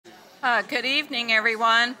Good evening,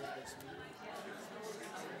 everyone.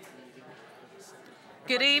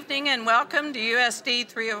 Good evening and welcome to USD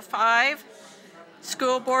 305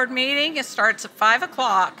 School Board meeting. It starts at 5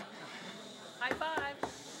 o'clock. High five.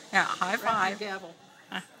 Yeah, high five. Gavel.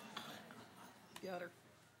 Got her.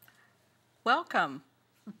 Welcome.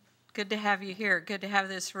 Good to have you here. Good to have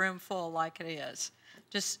this room full like it is.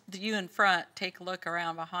 Just you in front, take a look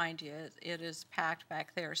around behind you. It is packed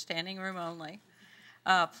back there, standing room only.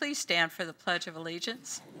 Please stand for the Pledge of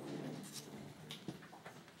Allegiance.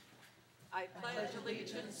 I pledge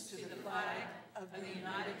allegiance to the flag of the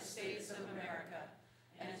United States of America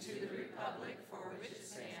and to the republic for which it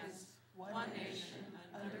stands, one nation,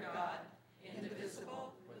 under God,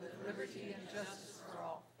 indivisible, with liberty and justice for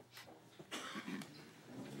all.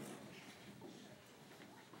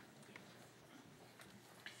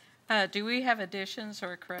 Do we have additions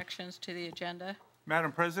or corrections to the agenda?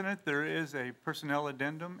 Madam President, there is a personnel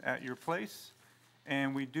addendum at your place,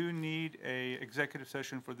 and we do need an executive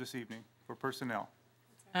session for this evening for personnel.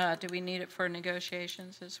 Do we need it for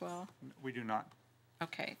negotiations as well? We do not.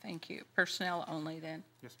 Okay, thank you. Personnel only then?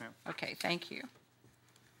 Yes, ma'am. Okay, thank you.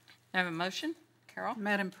 I have a motion? Carol?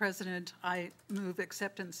 Madam President, I move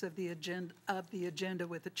acceptance of the agenda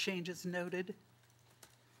with the changes noted.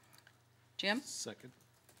 Jim? Second.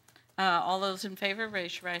 All those in favor,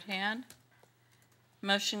 raise your right hand.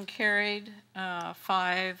 Motion carried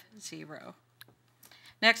 5-0.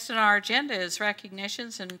 Next on our agenda is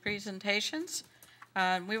recognitions and presentations.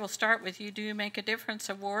 We will start with You Do Make a Difference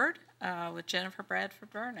Award with Jennifer Bradford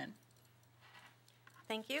Vernon.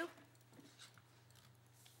 Thank you.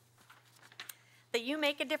 The You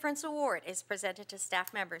Make a Difference Award is presented to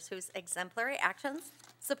staff members whose exemplary actions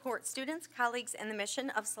support students, colleagues, and the mission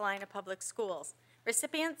of Salina Public Schools.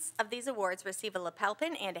 Recipients of these awards receive a lapel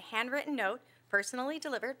pin and a handwritten note personally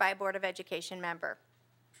delivered by a Board of Education member.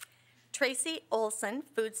 Tracy Olson,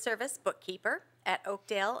 food service bookkeeper at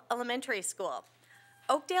Oakdale Elementary School.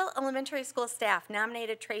 Oakdale Elementary School staff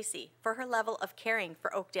nominated Tracy for her level of caring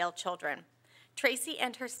for Oakdale children. Tracy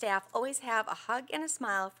and her staff always have a hug and a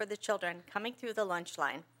smile for the children coming through the lunch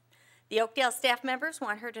line. The Oakdale staff members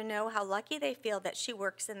want her to know how lucky they feel that she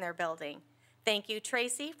works in their building. Thank you,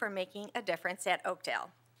 Tracy, for making a difference at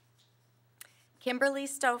Oakdale. Kimberly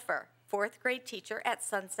Stouffer, fourth grade teacher at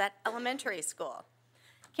Sunset Elementary School.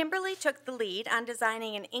 Kimberly took the lead on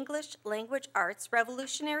designing an English Language Arts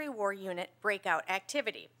Revolutionary War Unit breakout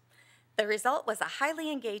activity. The result was a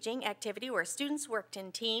highly engaging activity where students worked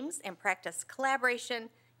in teams and practiced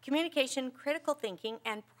collaboration, communication, critical thinking,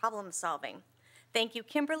 and problem solving. Thank you,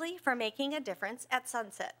 Kimberly, for making a difference at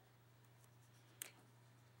Sunset.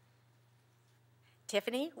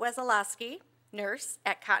 Tiffany Wesolowski, nurse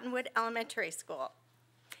at Cottonwood Elementary School.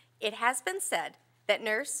 It has been said that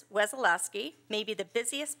Nurse Wesolowski may be the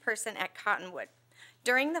busiest person at Cottonwood.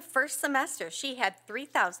 During the first semester, she had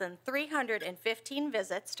 3,315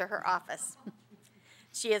 visits to her office.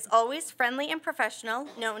 She is always friendly and professional,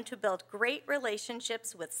 known to build great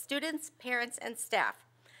relationships with students, parents, and staff.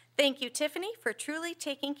 Thank you, Tiffany, for truly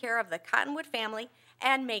taking care of the Cottonwood family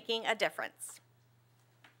and making a difference.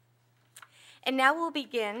 And now we'll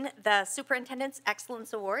begin the Superintendent's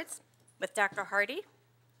Excellence Awards with Dr. Hardy.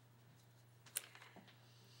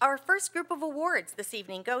 Our first group of awards this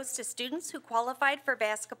evening goes to students who qualified for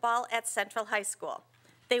basketball at Central High School.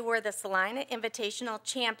 They were the Salina Invitational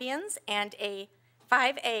Champions and a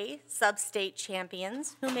 5A Sub-State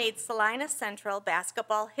Champions who made Salina Central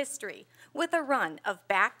basketball history with a run of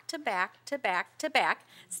back-to-back-to-back-to-back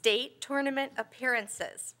state tournament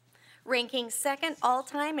appearances. Ranking second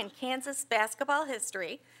all-time in Kansas basketball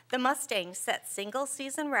history, the Mustangs set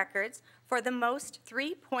single-season records for the most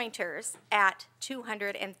three-pointers at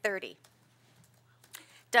 230.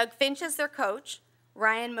 Doug Finch is their coach,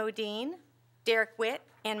 Ryan Modine, Derek Witt,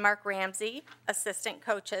 and Mark Ramsey, assistant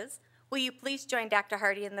coaches. Will you please join Dr.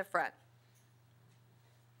 Hardy in the front?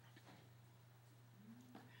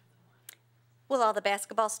 Will all the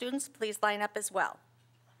basketball students please line up as well?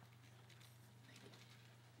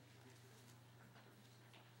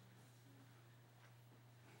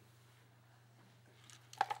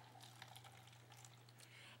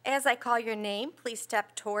 As I call your name, please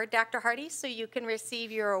step toward Dr. Hardy so you can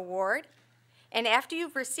receive your award. And after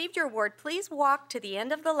you've received your award, please walk to the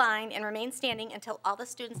end of the line and remain standing until all the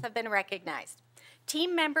students have been recognized.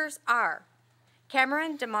 Team members are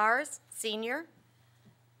Cameron DeMars, Sr.,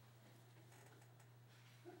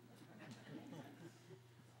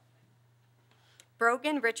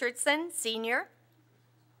 Brogan Richardson, Sr.,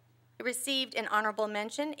 received an honorable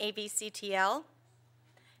mention, AVCTL,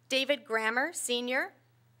 David Grammer, Sr.,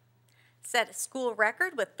 set a school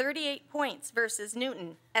record with 38 points versus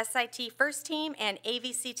Newton, SIT First Team and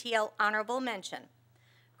AVCTL Honorable Mention.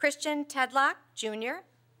 Christian Tedlock, Jr.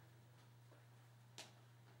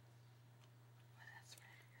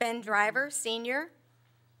 Ben Driver, Sr.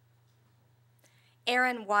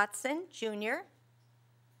 Aaron Watson, Jr.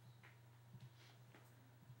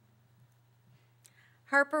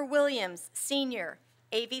 Harper Williams, Sr.,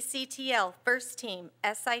 AVCTL First Team,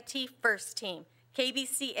 SIT First Team,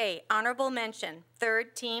 KBCA Honorable Mention,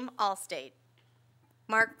 Third Team All-State.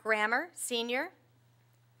 Mark Grammer, Sr.,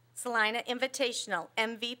 Salina Invitational,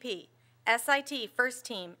 MVP, SIT First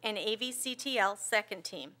Team, and AVCTL Second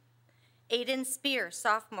Team. Aiden Spear,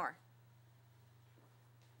 Sophomore.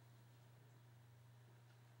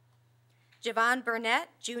 Javon Burnett,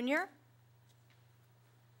 Jr.,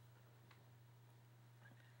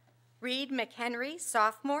 Reed McHenry,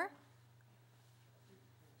 Sophomore.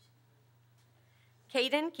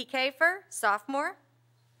 Caden Kikafer, Sophomore.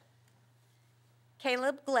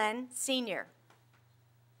 Caleb Glenn, Senior.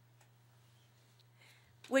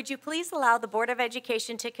 Would you please allow the Board of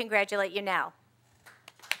Education to congratulate you now?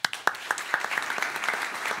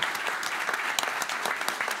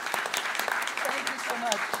 Thank you so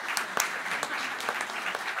much.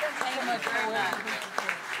 Thank you so much for working.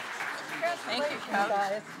 Thank you,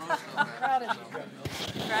 Congratulations, guys. I'm proud of you.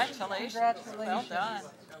 Congratulations. Congratulations. Well done.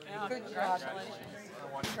 Yeah, Good job. congratulations.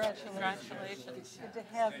 Congratulations. Congratulations. Good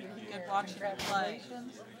to have you here. Good watching you play.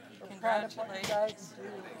 Congratulations. We're proud of what you guys do.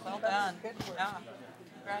 Well Keep up done. the good work. Yeah.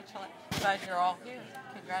 Congratulations. Glad you're all here.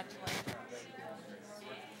 Congratulations.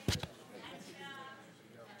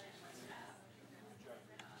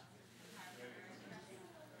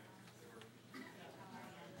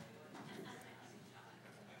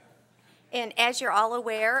 And as you're all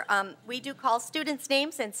aware, we do call students'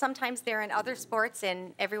 names, and sometimes they're in other sports,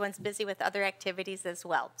 and everyone's busy with other activities as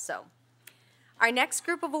well. So, our next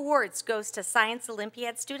group of awards goes to Science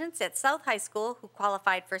Olympiad students at South High School who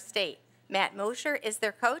qualified for state. Matt Mosher is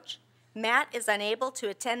their coach. Matt is unable to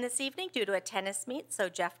attend this evening due to a tennis meet, so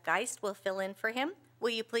Jeff Geist will fill in for him. Will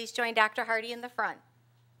you please join Dr. Hardy in the front?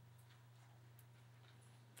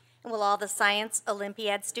 And will all the Science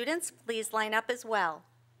Olympiad students please line up as well?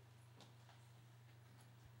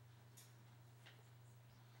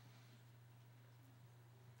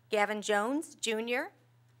 Gavin Jones, Jr.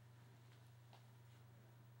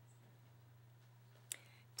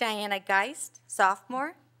 Diana Geist,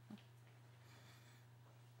 sophomore.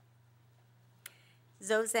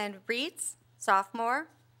 Zozan Reitz, sophomore.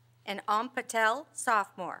 And Om Patel,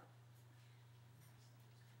 sophomore.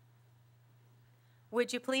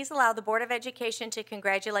 Would you please allow the Board of Education to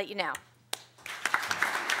congratulate you now?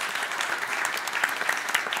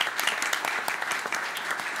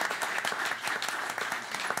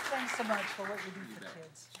 Thanks so much for what you do for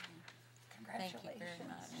kids. Thank you Congratulations. very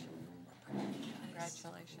much.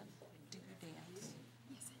 Congratulations. Do you dance?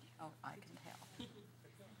 Yes, I do. Oh, I can tell.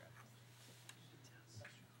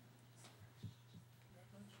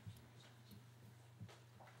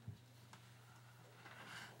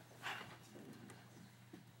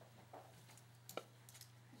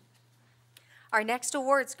 Our next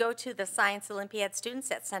awards go to the Science Olympiad students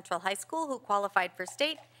at Central High School who qualified for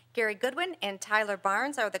state. Gary Goodwin and Tyler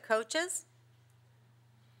Barnes are the coaches.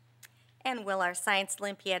 And will our Science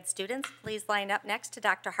Olympiad students please line up next to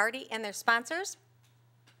Dr. Hardy and their sponsors?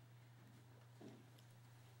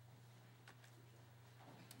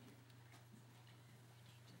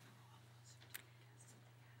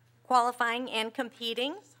 Qualifying and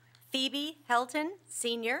competing, Phoebe Helton,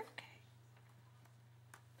 Senior.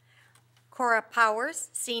 Cora Powers,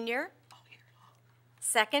 Senior.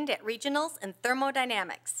 Second at Regionals in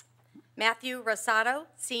Thermodynamics. Matthew Rosato,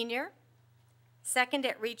 Senior. Second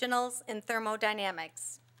at Regionals in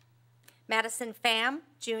Thermodynamics. Madison Pham,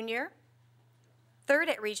 Junior. Third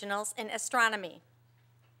at Regionals in Astronomy.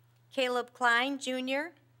 Caleb Klein,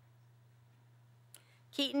 Junior.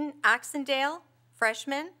 Keaton Oxendale,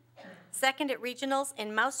 Freshman. Second at Regionals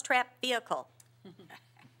in Mousetrap Vehicle.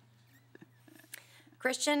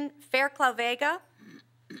 Christian Fairclaw-Vega,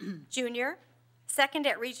 Junior. Second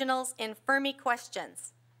at Regionals in Fermi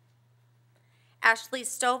Questions. Ashley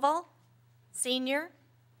Stovall, Senior.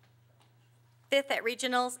 Fifth at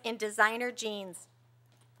Regionals in Designer Jeans.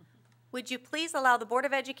 Would you please allow the Board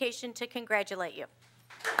of Education to congratulate you?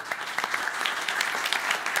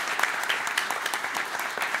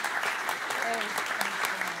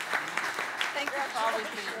 Thank you for always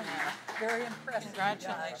being there. Very impressive.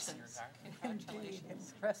 Congratulations. Indeed,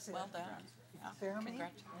 Congratulations. impressive. Well done. Yeah, Fermi?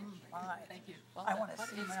 congratulations. My. Thank you. Well I done. want to What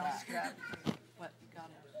see is my that? own strap. What, you got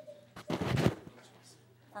it?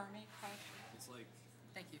 Fermi question? It's like,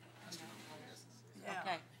 thank you.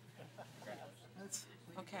 Okay, That's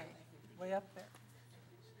okay. way up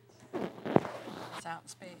there. It's out in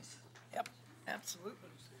space. Yep, absolutely.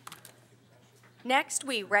 Next,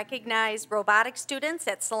 we recognize robotics students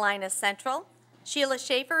at Salina Central. Sheila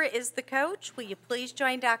Schaefer is the coach. Will you please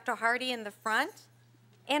join Dr. Hardy in the front?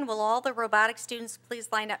 And will all the robotics students please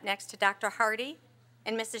line up next to Dr. Hardy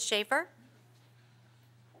and Mrs. Schaefer?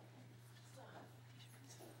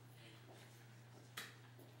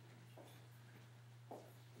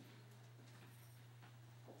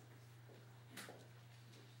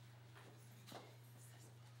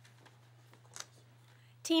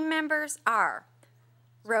 Team members are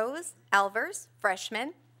Rose Alvers,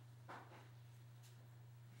 freshman.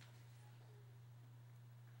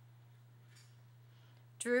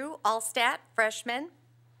 Drew Allstat, freshman.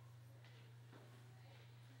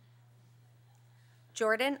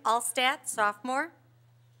 Jordan Allstat, sophomore.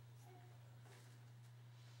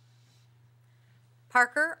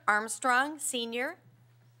 Parker Armstrong, senior.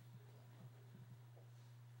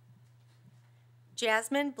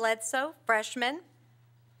 Jasmine Bledsoe, freshman.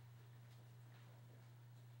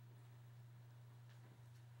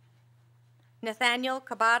 Nathaniel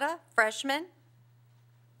Kabata, freshman.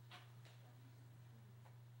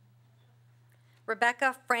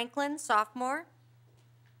 Rebecca Franklin, sophomore.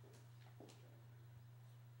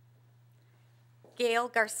 Gail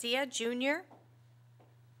Garcia, junior.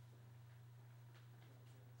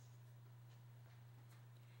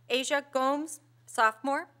 Asia Gomes,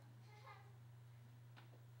 sophomore.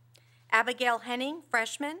 Abigail Henning,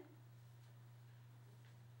 freshman.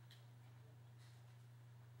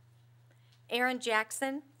 Aaron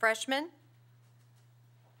Jackson, freshman.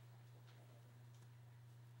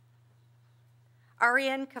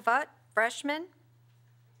 Ariane Kavat, freshman.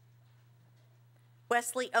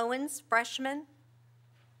 Wesley Owens, freshman.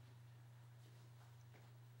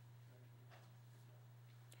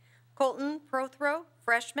 Colton Prothro,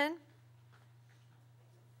 freshman.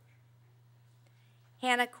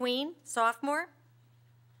 Hannah Queen, sophomore.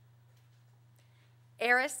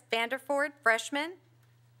 Eris Vanderford, freshman.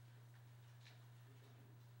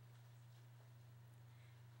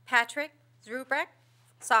 Patrick Zrubrecht,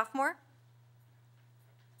 sophomore.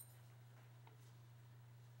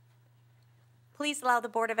 Please allow the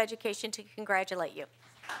Board of Education to congratulate you.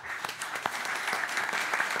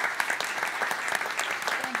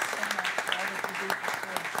 Thanks so much for all that you do for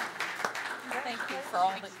kids. Thank you for all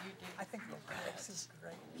that you do. I think this is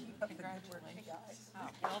great. Keep up the good work, you guys. Oh,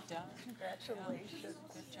 well done. Congratulations.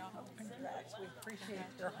 Good job. Congrats. We appreciate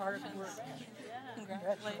your hard work.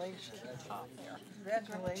 Congratulations. Keep top there.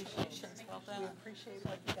 Congratulations. Well We done. appreciate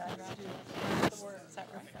what you guys do. Is that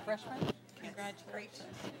right? Freshman?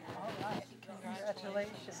 Congratulations. All right.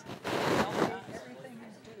 Congratulations. Well done. Everything you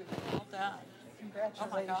do. Well done. Oh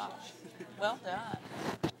Congratulations. my gosh. Well done.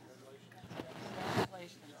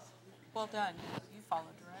 Congratulations. Well done. You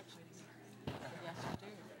follow directions. Yes, you do.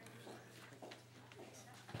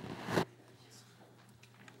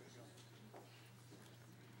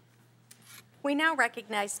 We now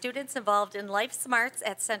recognize students involved in Life Smarts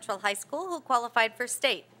at Central High School who qualified for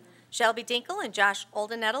state. Shelby Dinkle and Josh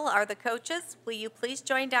Oldenettle are the coaches. Will you please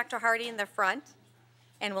join Dr. Hardy in the front?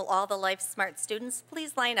 And will all the Life Smart students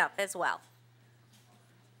please line up as well?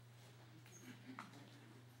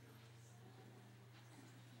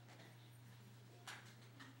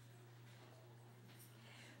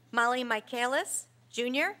 Molly Michaelis,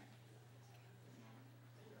 junior.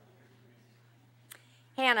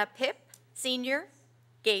 Hannah Pipp, senior.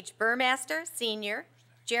 Gage Burmaster, senior.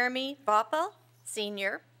 Jeremy Voppel,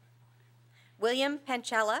 senior. William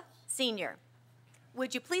Pencella, senior.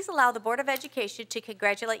 Would you please allow the Board of Education to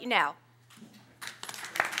congratulate you now?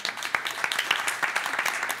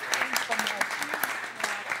 Thanks so much.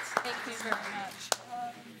 Thank you very much.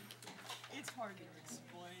 It's hard to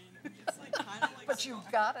explain. It's like kind of like But you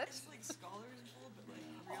got it. it's like scholars bowl, but like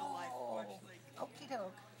real life watch like Okey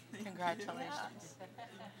doke. Congratulations.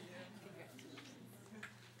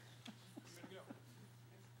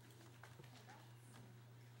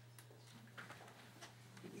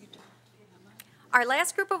 Our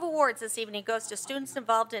last group of awards this evening goes to students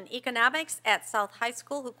involved in economics at South High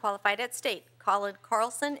School who qualified at state. Colin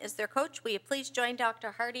Carlson is their coach. Will you please join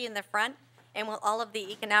Dr. Hardy in the front? And will all of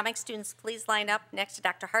the economics students please line up next to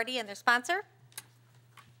Dr. Hardy and their sponsor?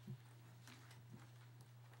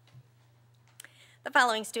 The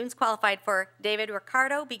following students qualified for David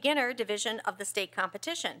Ricardo Beginner Division of the State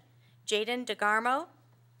Competition. Jaden DeGarmo,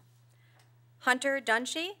 Hunter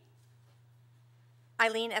Dunshee,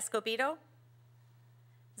 Eileen Escobedo,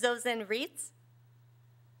 Zozan Reitz,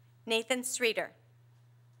 Nathan Streeter.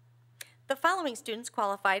 The following students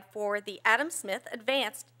qualified for the Adam Smith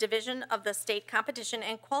Advanced Division of the state competition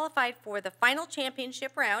and qualified for the final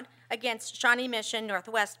championship round against Shawnee Mission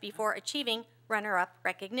Northwest before achieving runner-up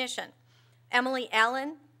recognition. Emily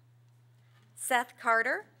Allen, Seth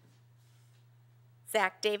Carter,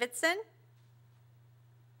 Zach Davidson,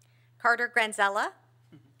 Carter Granzella,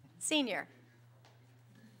 Senior.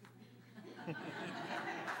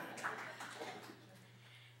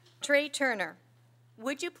 Trey Turner,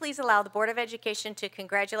 would you please allow the Board of Education to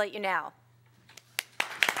congratulate you now?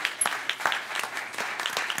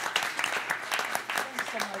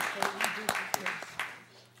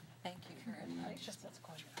 Thank you very much.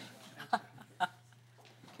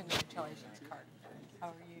 Congratulations, Carter. How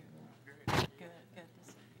are you? Good, good to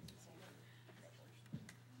see you.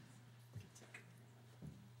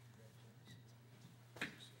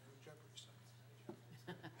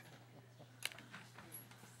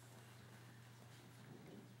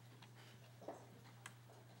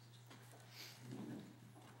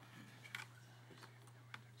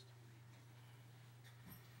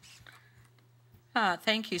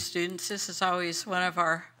 Thank you, students. This is always one of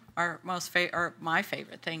our most or my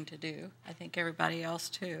favorite thing to do. I think everybody else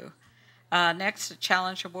too. Next, the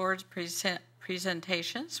Challenge Awards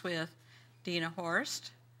presentations with Dina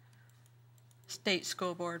Horst, State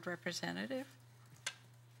School Board Representative.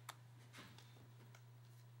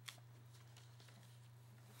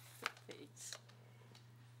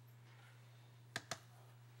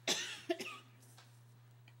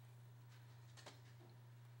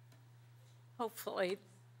 Hopefully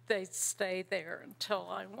they stay there until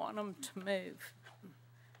I want them to move.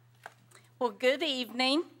 Well, good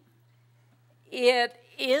evening. It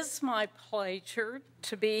is my pleasure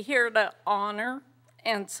to be here to honor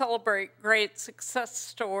and celebrate great success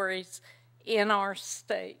stories in our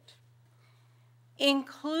state,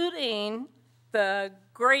 including the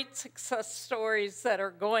great success stories that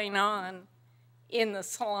are going on in the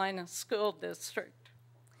Salina School District.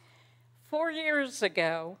 4 years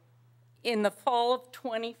ago, in the fall of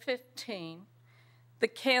 2015, the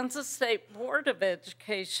Kansas State Board of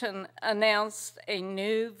Education announced a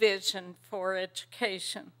new vision for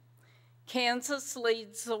education. Kansas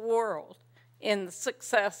leads the world in the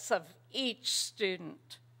success of each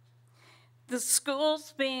student. The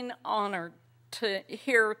schools being honored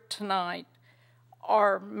here tonight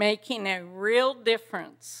are making a real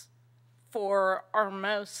difference for our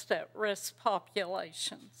most at-risk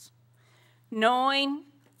populations. Knowing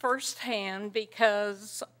firsthand,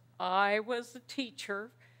 because I was a teacher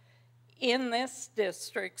in this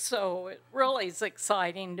district, so it really is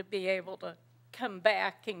exciting to be able to come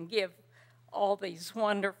back and give all these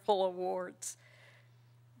wonderful awards.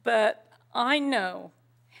 But I know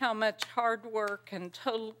how much hard work and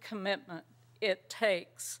total commitment it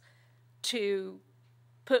takes to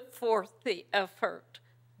put forth the effort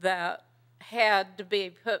that had to be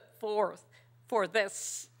put forth for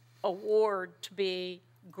this award to be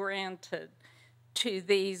granted to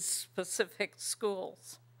these specific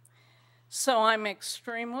schools. So I'm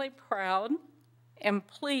extremely proud and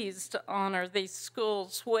pleased to honor these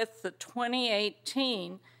schools with the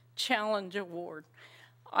 2018 Challenge Award.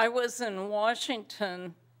 I was in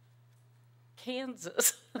Washington,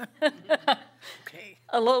 Kansas,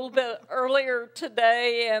 a little bit earlier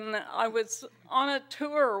today, and I was on a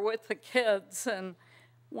tour with the kids, and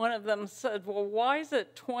one of them said, well, why is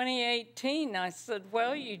it 2018? I said,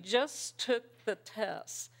 well, you just took the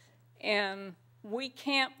test, and we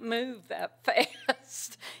can't move that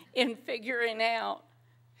fast in figuring out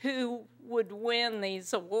who would win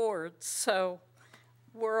these awards, so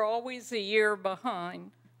we're always a year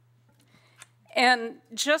behind. And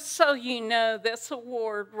just so you know, this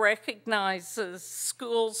award recognizes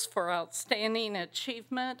schools for outstanding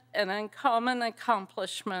achievement and uncommon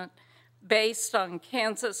accomplishment based on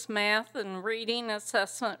Kansas math and reading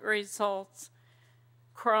assessment results,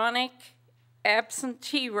 chronic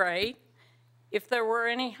absentee rate. If there were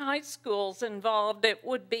any high schools involved, it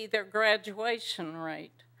would be their graduation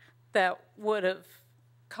rate that would have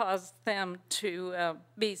caused them to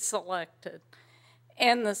be selected,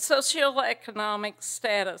 and the socioeconomic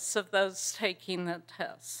status of those taking the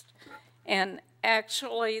test. And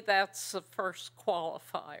actually, that's the first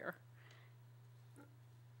qualifier.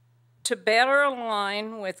 To better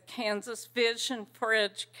align with Kansas' vision for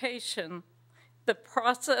education, the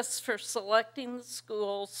process for selecting the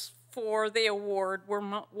schools for the award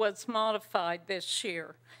was modified this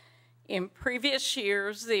year. In previous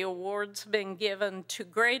years, the award's been given to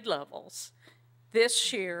grade levels.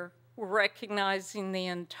 This year, we're recognizing the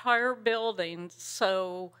entire building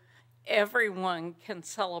so everyone can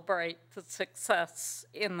celebrate the success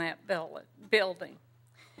in that building.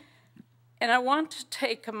 And I want to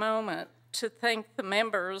take a moment to thank the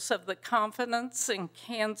members of the Confidence in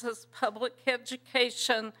Kansas Public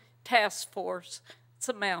Education Task Force, it's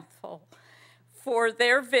a mouthful, for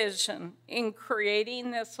their vision in creating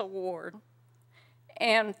this award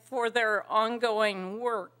and for their ongoing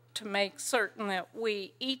work to make certain that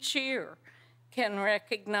we each year can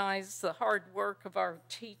recognize the hard work of our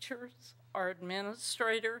teachers, our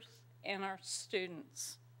administrators, and our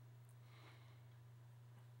students.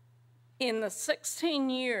 In the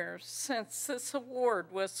 16 years since this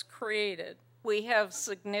award was created, we have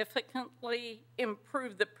significantly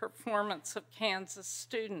improved the performance of Kansas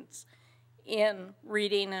students in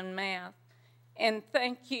reading and math. And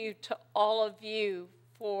thank you to all of you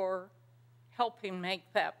for helping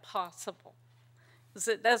make that possible. Because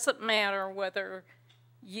it doesn't matter whether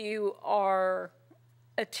you are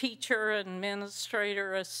a teacher, an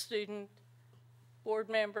administrator, a student, board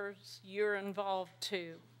members, you're involved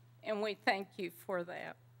too. And we thank you for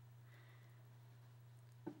that.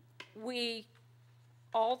 We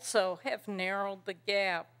also have narrowed the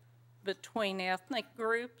gap between ethnic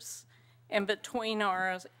groups and between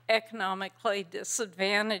our economically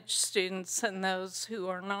disadvantaged students and those who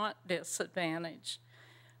are not disadvantaged.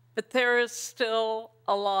 But there is still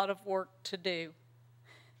a lot of work to do.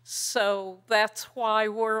 So that's why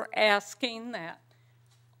we're asking that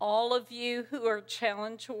all of you who are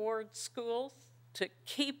Challenge Award schools to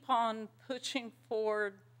keep on pushing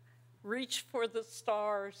forward, reach for the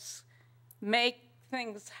stars, make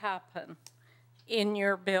things happen in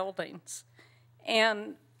your buildings.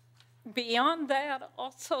 And beyond that,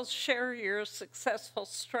 also share your successful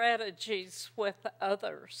strategies with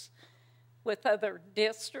others, with other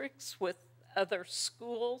districts, with other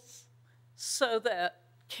schools, so that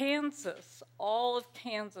Kansas, all of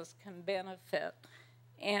Kansas can benefit,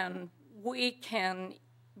 and we can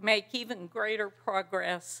make even greater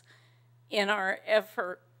progress in our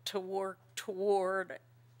effort to work toward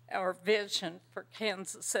our vision for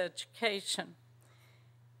Kansas education.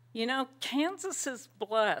 You know, Kansas is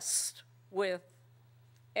blessed with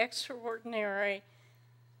extraordinary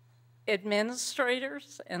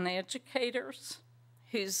administrators and educators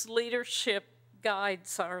whose leadership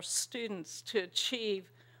guides our students to achieve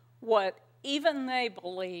what even they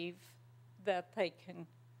believe that they can,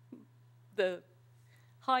 the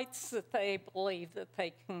heights that they believe that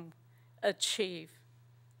they can achieve.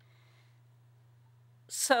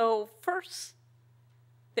 So first,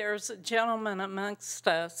 there's a gentleman amongst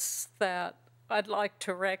us that I'd like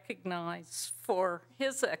to recognize for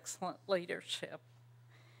his excellent leadership,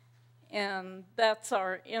 and that's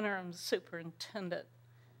our interim superintendent,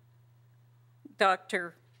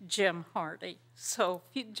 Dr. Jim Hardy. So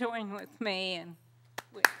if you'd join with me and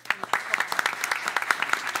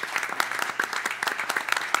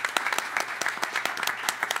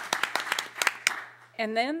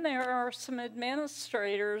and then there are some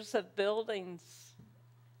administrators of buildings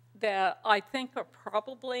that I think are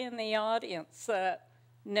probably in the audience that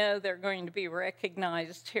know they're going to be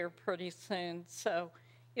recognized here pretty soon. So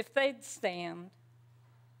if they'd stand.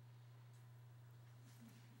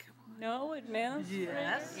 No administrators?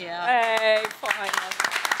 Yes. Yeah. Hey, finally.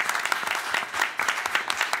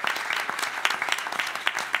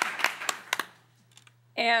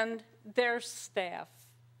 And their staff.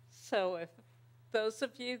 So if those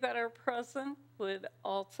of you that are present would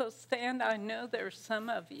also stand. I know there's some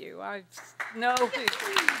of you. I know who.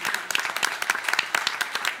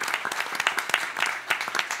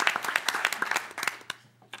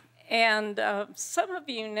 And some of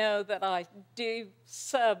you know that I do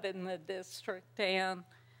sub in the district, and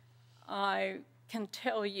I can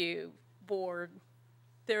tell you, board,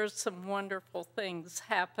 there's some wonderful things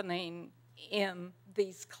happening in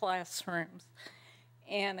these classrooms.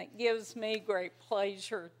 And it gives me great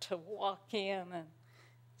pleasure to walk in and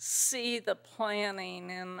see the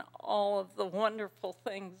planning and all of the wonderful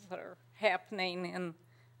things that are happening and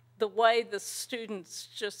the way the students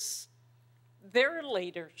just, their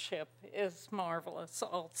leadership is marvelous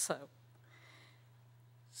also.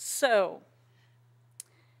 So,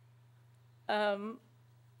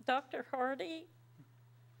 Dr. Hardy,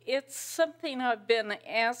 it's something I've been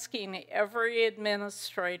asking every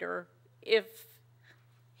administrator if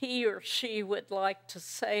he or she would like to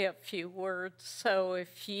say a few words. So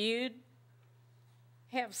if you'd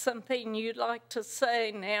have something you'd like to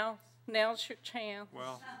say, now's your chance.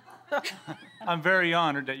 Well, I'm very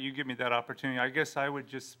honored that you give me that opportunity. I guess I would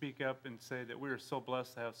just speak up and say that we are so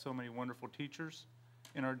blessed to have so many wonderful teachers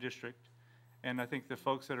in our district. And I think the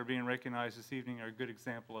folks that are being recognized this evening are a good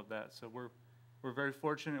example of that. So we're very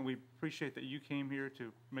fortunate, and we appreciate that you came here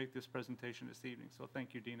to make this presentation this evening. So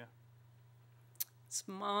thank you, Dina. It's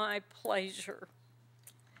my pleasure.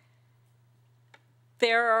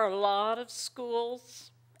 There are a lot of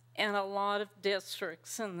schools and a lot of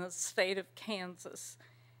districts in the state of Kansas.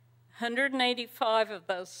 185 of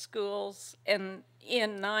those schools and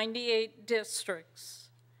in 98 districts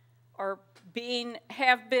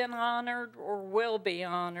have been honored or will be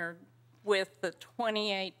honored with the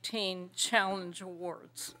 2018 Challenge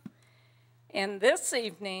Awards. And this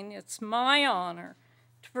evening, it's my honor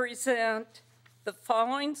to present the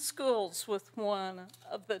following schools with one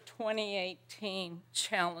of the 2018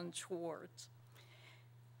 Challenge Awards.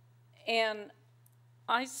 And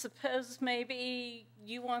I suppose maybe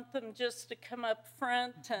you want them just to come up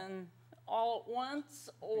front and all at once,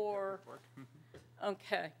 or?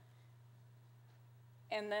 Okay.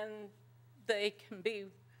 And then they can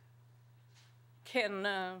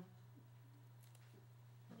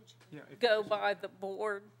go by the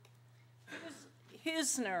board.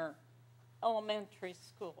 Hisner Elementary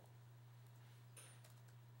School.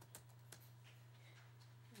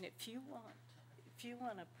 And if you want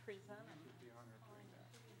to present them.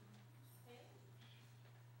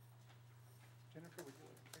 Jennifer, would you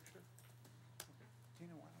like a picture? Okay.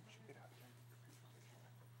 Tina, why don't you get out there?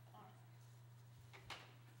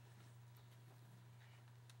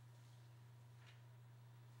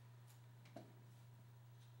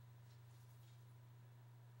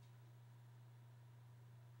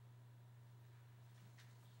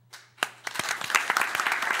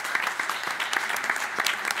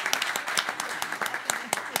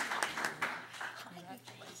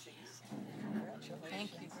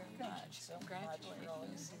 Thank you very much.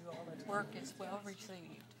 Congratulations. Work is well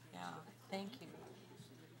received. Yeah, thank you.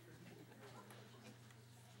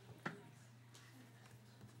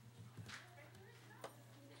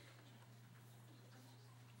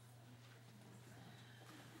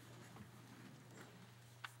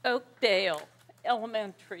 Oakdale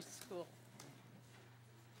Elementary School.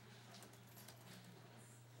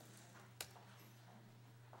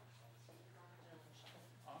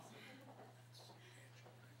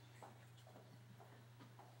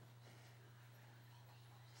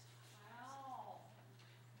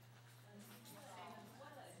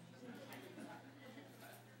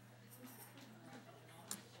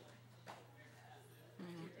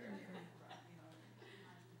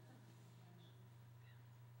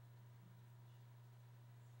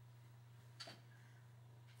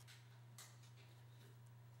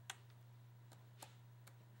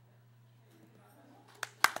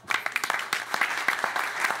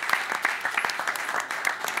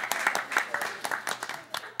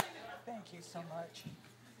 Thank you so much.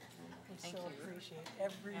 We so appreciate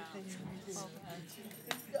everything you do.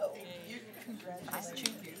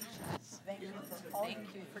 Congratulations. Thank you for all you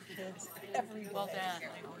do for kids every day. Well done.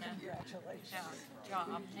 Congratulations. Yeah,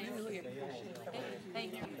 job. Thank Really you. appreciate the work you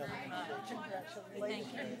Thank you very much.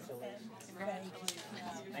 Congratulations. And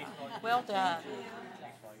thank you. Well done.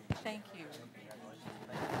 Thank you.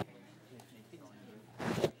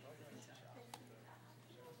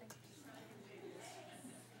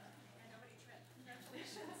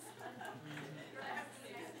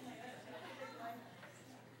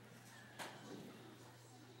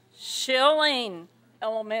 Schilling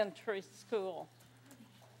Elementary School.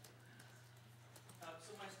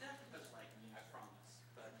 So my staff does like me, I promise.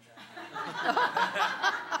 But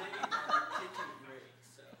they are taking breaks,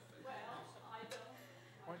 so. I don't.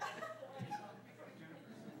 Okay,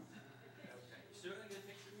 you still gonna get a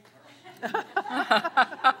picture of me?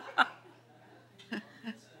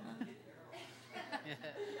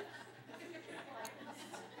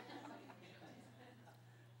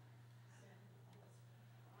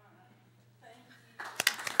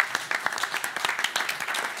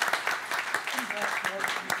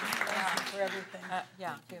 For everything.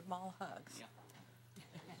 Yeah, give them all hugs. Yeah.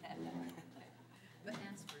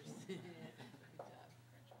 Thanks for everything you do for us.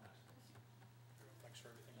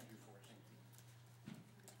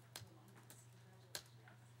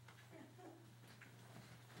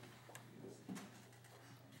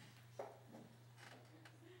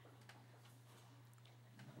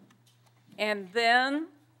 And then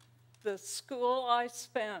the school I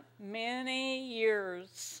spent many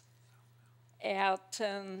years at,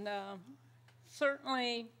 and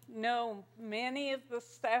certainly know many of the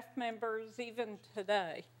staff members even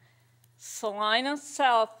today, Salina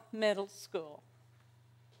South Middle School.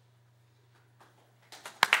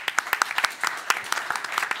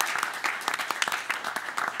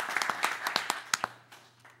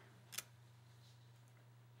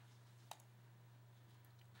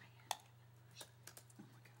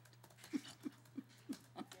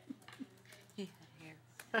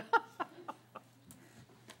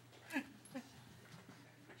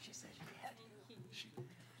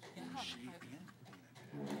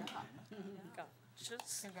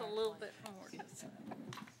 a little bit more to say.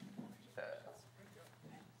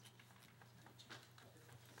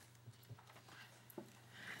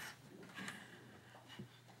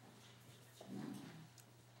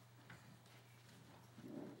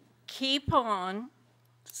 Keep on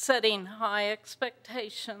setting high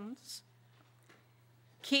expectations.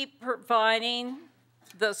 Keep providing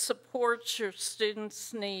the support your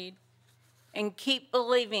students need, and keep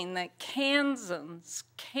believing that Kansans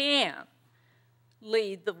can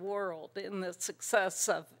lead the world in the success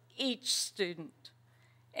of each student.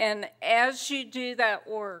 And as you do that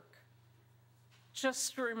work,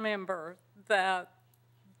 just remember that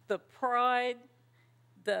the pride,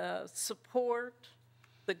 the support,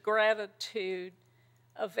 the gratitude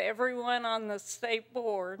of everyone on the state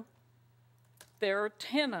board, there are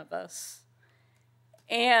 10 of us,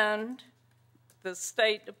 and the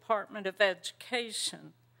State Department of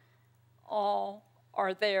Education, all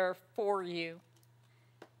are there for you.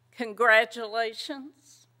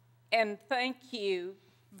 Congratulations, and thank you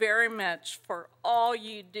very much for all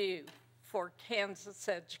you do for Kansas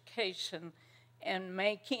education and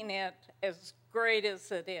making it as great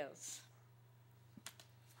as it is.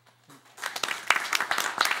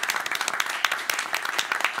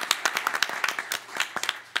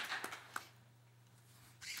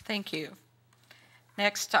 Thank you.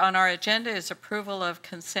 Next on our agenda is approval of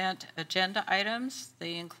consent agenda items.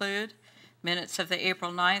 They include minutes of the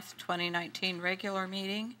April 9th, 2019 regular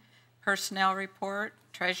meeting, personnel report,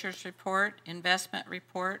 treasurer's report, investment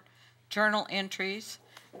report, journal entries,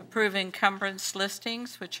 approve encumbrance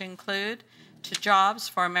listings, which include to Jobs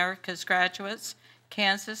for America's Graduates,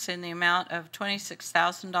 Kansas, in the amount of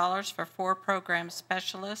 $26,000 for 4 program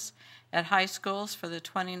specialists at high schools for the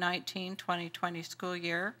 2019-2020 school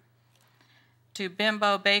year. To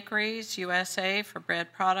Bimbo Bakeries USA for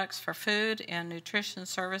bread products for food and nutrition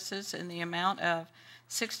services in the amount of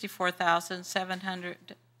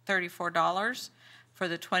 $64,734 for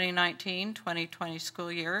the 2019-2020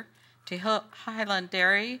 school year. To Highland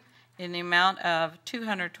Dairy in the amount of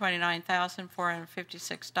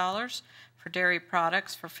 $229,456 for dairy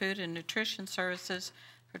products for food and nutrition services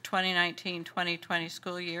for 2019-2020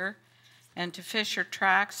 school year. And to Fisher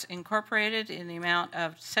Tracks Incorporated in the amount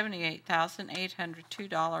of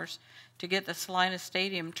 $78,802 to get the Salina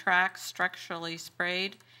Stadium tracks structurally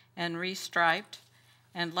sprayed and restriped.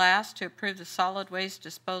 And last, to approve the solid waste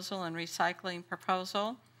disposal and recycling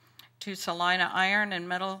proposal to Salina Iron and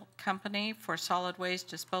Metal Company for solid waste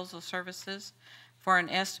disposal services for an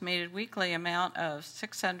estimated weekly amount of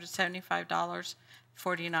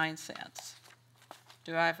 $675.49.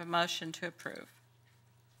 Do I have a motion to approve?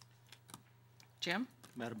 Jim?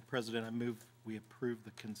 Madam President, I move we approve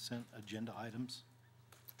the consent agenda items.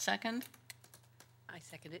 Second? I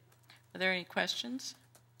second it. Are there any questions?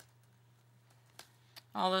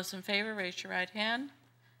 All those in favor, raise your right hand.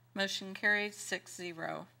 Motion carries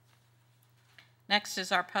 6-0. Next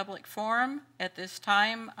is our public forum. At this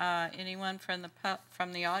time, anyone from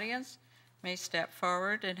the audience may step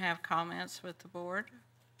forward and have comments with the board.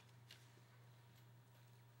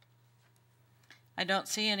 I don't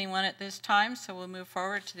see anyone at this time, so we'll move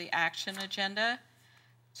forward to the action agenda.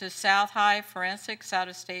 To South High Forensics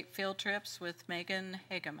out-of-state field trips with Megan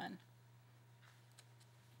Hageman.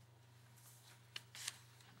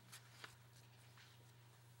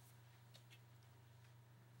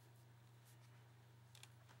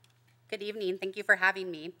 Good evening. Thank you for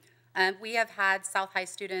having me. We have had South High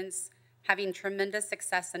students having tremendous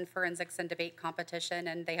success in forensics and debate competition,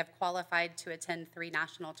 and they have qualified to attend 3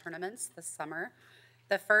 national tournaments this summer.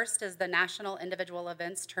 The first is the National Individual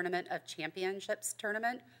Events Tournament of Championships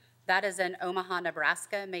Tournament. That is in Omaha,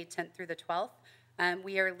 Nebraska, May 10th through the 12th.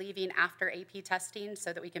 We are leaving after AP testing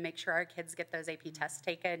so that we can make sure our kids get those AP tests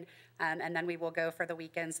taken, and then we will go for the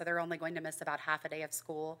weekend, so they're only going to miss about half a day of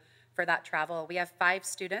school for that travel. We have 5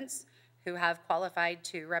 students who have qualified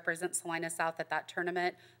to represent Salina South at that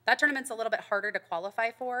tournament. That tournament's a little bit harder to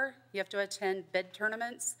qualify for. You have to attend bid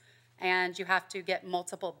tournaments, and you have to get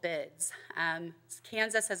multiple bids.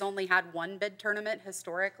 Kansas has only had 1 bid tournament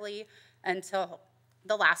historically until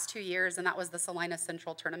the last 2 years, and that was the Salina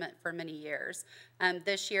Central Tournament for many years.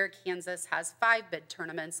 This year, Kansas has 5 bid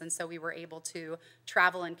tournaments, and so we were able to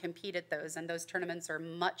travel and compete at those, and those tournaments are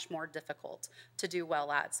much more difficult to do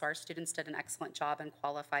well at, so our students did an excellent job and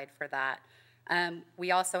qualified for that. We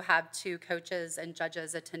also have 2 coaches and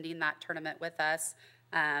judges attending that tournament with us,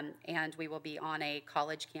 and we will be on a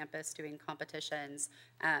college campus doing competitions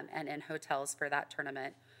and in hotels for that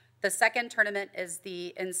tournament. The second tournament is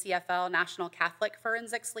the NCFL National Catholic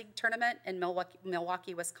Forensics League Tournament in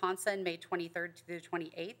Milwaukee, Wisconsin, May 23rd through the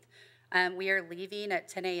 28th. We are leaving at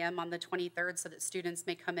 10 a.m. on the 23rd so that students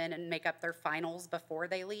may come in and make up their finals before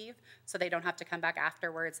they leave, so they don't have to come back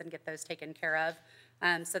afterwards and get those taken care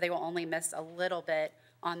of. So they will only miss a little bit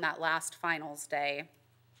on that last finals day.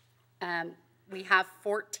 We have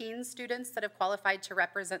 14 students that have qualified to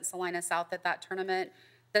represent Salina South at that tournament.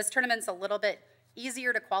 This tournament's a little bit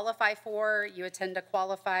easier to qualify for. You attend a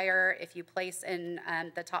qualifier. If you place in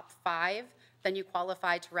the top 5, then you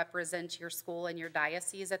qualify to represent your school and your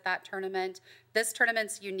diocese at that tournament. This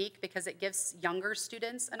tournament's unique because it gives younger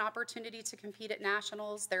students an opportunity to compete at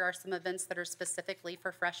nationals. There are some events that are specifically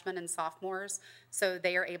for freshmen and sophomores, so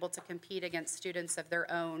they are able to compete against students of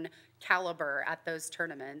their own caliber at those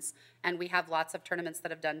tournaments. And we have lots of tournaments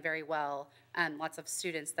that have done very well, and lots of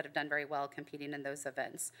students that have done very well competing in those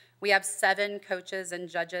events. We have 7 coaches and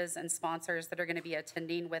judges and sponsors that are going to be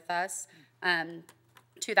attending with us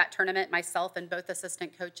to that tournament, myself and both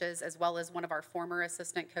assistant coaches, as well as one of our former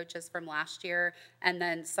assistant coaches from last year. And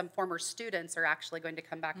then some former students are actually going to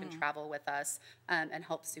come back and travel with us and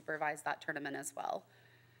help supervise that tournament as well.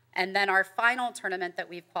 And then our final tournament that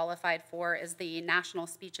we've qualified for is the National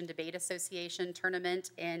Speech and Debate Association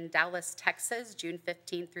tournament in Dallas, Texas, June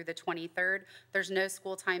 15th through the 23rd. There's no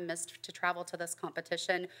school time missed to travel to this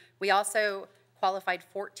competition. We also qualified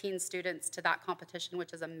 14 students to that competition,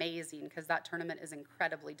 which is amazing because that tournament is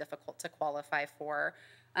incredibly difficult to qualify for.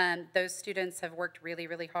 Those students have worked really,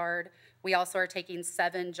 really hard. We also are taking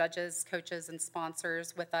 7 judges, coaches, and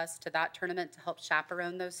sponsors with us to that tournament to help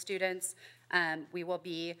chaperone those students. We will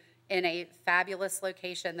be in a fabulous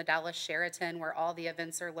location, the Dallas Sheraton, where all the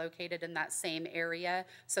events are located in that same area.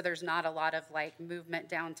 So there's not a lot of like movement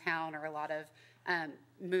downtown or a lot of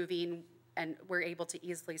moving, and we're able to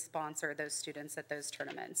easily sponsor those students at those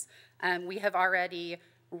tournaments. We have already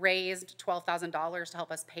raised $12,000 to help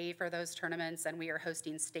us pay for those tournaments, and we are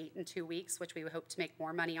hosting state in 2 weeks, which we hope to make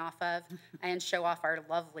more money off of and show off our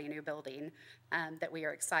lovely new building that we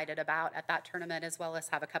are excited about at that tournament, as well as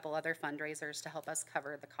have a couple other fundraisers to help us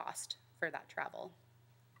cover the cost for that travel.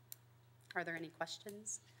 Are there any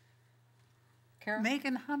questions? Carol?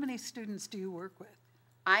 Megan, how many students do you work with?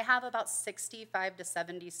 I have about 65 to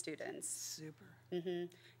 70 students. Super.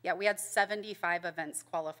 Yeah, we had 75 events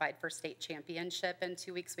qualified for state championship. In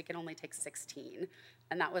 2 weeks, we could only take 16.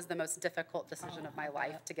 And that was the most difficult decision of my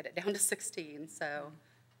life, to get it down to 16. So,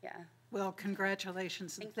 yeah. Well,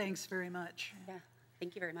 congratulations and thanks very much. Yeah,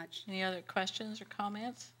 thank you very much. Any other questions or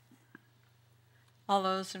comments? All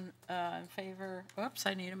those in favor, oops,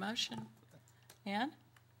 I need a motion. Ann?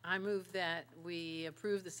 I move that we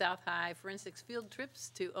approve the South High forensics field trips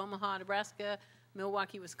to Omaha, Nebraska,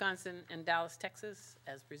 Milwaukee, Wisconsin, and Dallas, Texas,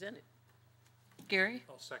 as presented. Gary?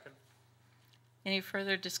 I'll second. Any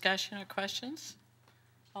further discussion or questions?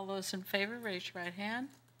 All those in favor, raise your right hand.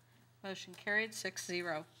 Motion carried,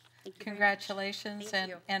 6-0. Congratulations, Thank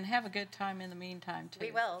you. and have a good time in the meantime, too.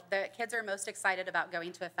 We will. The kids are most excited about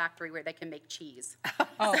going to a factory where they can make cheese.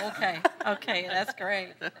 Oh, okay. Okay, that's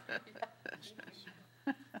great.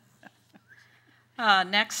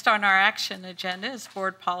 Next on our action agenda is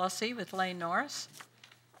board policy with Lane Norris.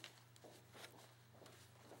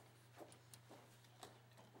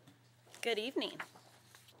 Good evening.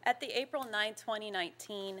 At the April 9,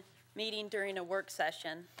 2019 meeting during a work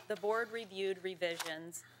session, the board reviewed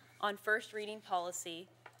revisions on first reading policy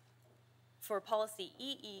for policy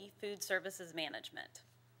EE, food services management.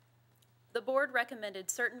 The board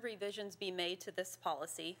recommended certain revisions be made to this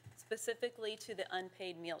policy, specifically to the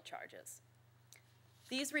unpaid meal charges.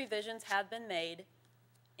 These revisions have been made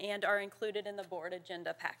and are included in the board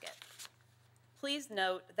agenda packet. Please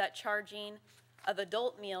note that charging of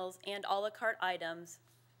adult meals and a la carte items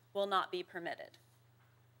will not be permitted.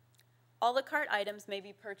 A la carte items may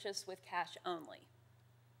be purchased with cash only.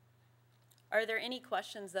 Are there any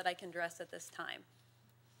questions that I can address at this time?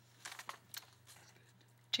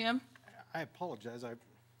 Jim? I apologize. I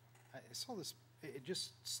saw this, it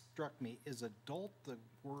just struck me. Is adult the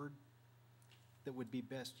word that would be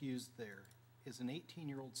best used there? Is an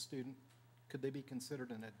 18-year-old student, could they be considered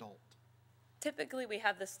an adult? Typically, we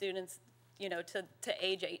have the students, to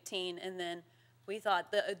age 18, and then we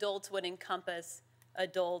thought the adults would encompass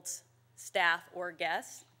adults, staff, or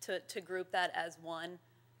guests to group that as one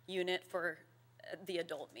unit for the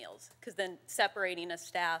adult meals. Because then separating a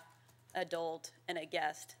staff, adult, and a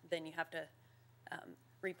guest, then you have to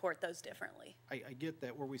report those differently. I get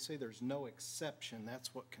that. Where we say there's no exception,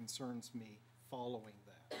 that's what concerns me following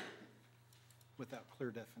that without clear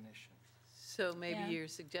definition. So maybe Yeah. you're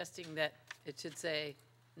suggesting that it should say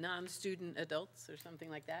non-student adults or something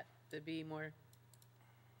like that, to be more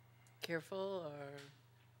careful, or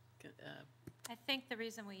I think the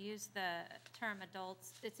reason we use the term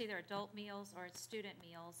adults, it's either adult meals or it's student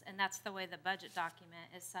meals, and that's the way the budget document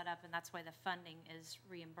is set up, and that's why the funding is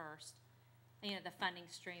reimbursed. You know, the funding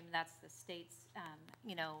stream, that's the state's,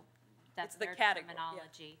 you know, that's It's the their category, yeah.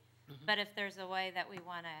 terminology. But if there's a way that we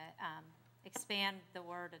want to expand the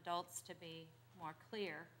word adults to be more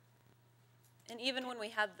clear. And even when we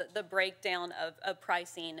have the breakdown of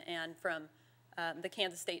pricing and from the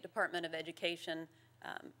Kansas State Department of Education,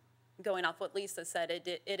 going off what Lisa said,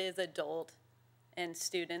 it is adult and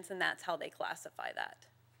students, and that's how they classify that.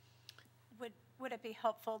 Would it be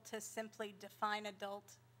helpful to simply define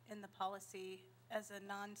adult in the policy as a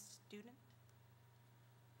non-student?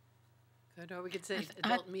 Good, or we could say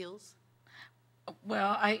adult meals.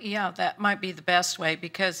 Well, yeah, that might be the best way,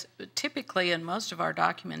 because typically in most of our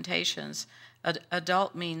documentations,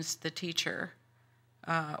 adult means the teacher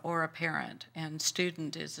or a parent, and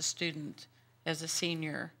student is a student as a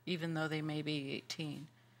senior, even though they may be 18.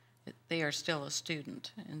 They are still a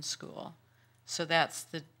student in school. So that's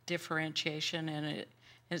the differentiation, and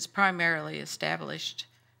it's primarily established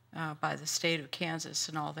by the state of Kansas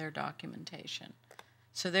in all their documentation.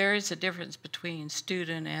 So there is a difference between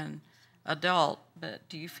student and adult, but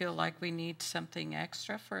do you feel like we need something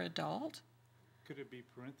extra for adult? Could it be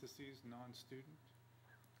parentheses, non-student?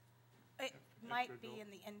 It might be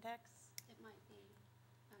in the index. It might be.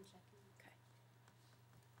 I'm checking. Okay.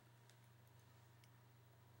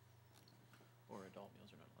 Or adult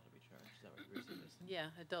meals are not allowed to be charged. Is that what you're saying?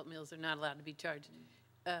 Yeah, adult meals are not allowed to be charged.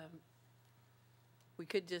 We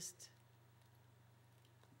could just,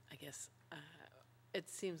 I guess, it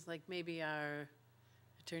seems like maybe our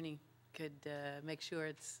attorney could make sure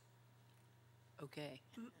it's okay.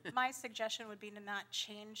 My suggestion would be to not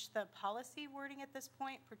change the policy wording at this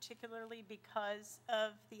point, particularly because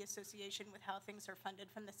of the association with how things are funded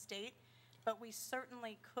from the state. But we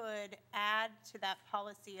certainly could add to that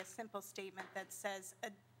policy a simple statement that says,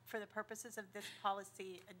 for the purposes of this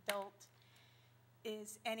policy, adult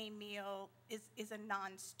is any meal, is a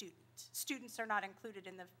non-student. Students are not included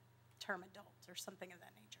in the term adult or something of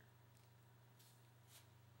that nature.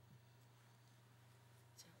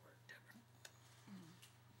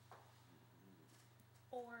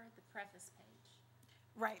 Or the preface page.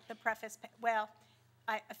 Right, the preface, well,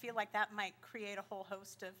 I feel like that might create a whole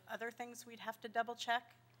host of other things we'd have to double check.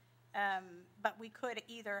 But we could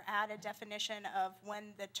either add a definition of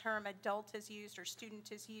when the term adult is used or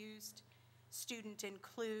student is used. Student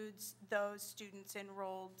includes those students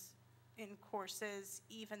enrolled in courses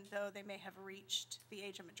even though they may have reached the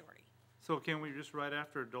age of majority. So can we just write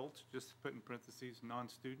after adults, just put in parentheses,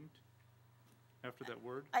 non-student, after that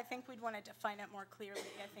word? I think we'd want to define it more clearly.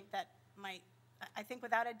 I think that might, I think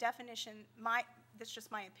without a definition, that's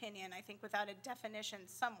just my opinion, I think without a definition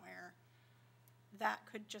somewhere, that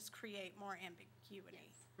could just create more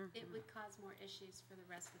ambiguity. Yes. Mm-hmm. It would cause more issues for the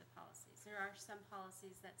rest of the policies. There are some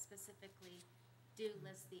policies that specifically do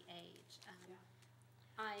list the age.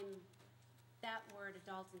 That word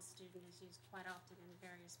adult and student is used quite often in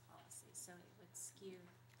various policies, so it would skew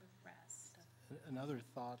the rest. Another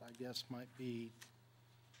thought, I guess, might be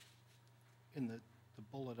in the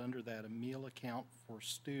bullet under that, a meal account for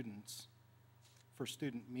students, for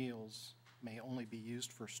student meals may only be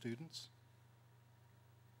used for students.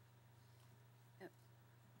 Yep.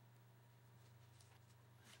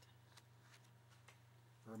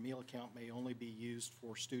 Or a meal account may only be used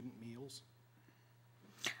for student meals.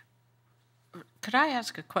 Could I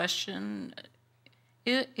ask a question?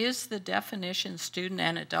 Is the definition student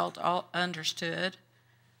and adult all understood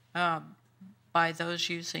by those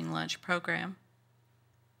using lunch program?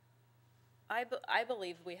 I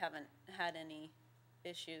believe we haven't had any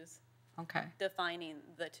issues Okay. defining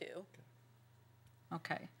the two.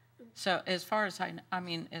 Okay. So as far as I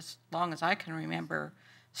mean, as long as I can remember,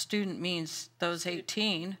 student means those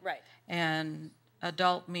 18. Right. And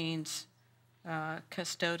adult means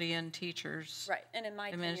custodian, teachers. Right, and in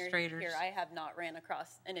my tenure administrators, here, I have not ran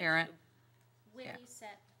across an parent. issue. When Yeah. you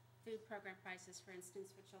set food program prices, for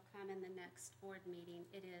instance, which will come in the next board meeting,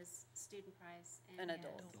 it is student price and An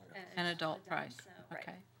adult. An adult price. So Right.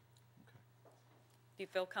 Okay. Do you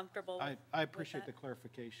feel comfortable with I appreciate the that?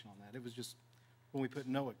 clarification on that. It was just, when we put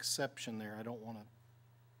no exception there, I don't want to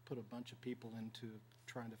put a bunch of people into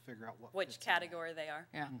trying to figure out what Which fits in that. category they are?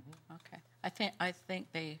 Yeah. Okay. I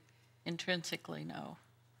think they intrinsically know.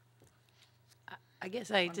 I guess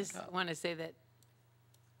I just want to say that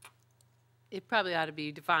it probably ought to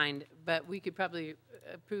be defined, but we could probably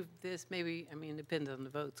approve this, maybe, I mean, it depends on the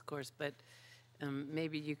votes, of course, but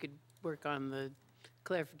maybe you could work on the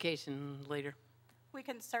clarification later. We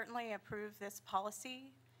can certainly approve this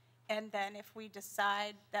policy, and then if we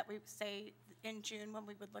decide that we say in June, when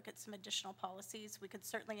we would look at some additional policies, we could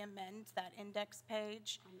certainly amend that index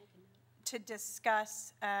page to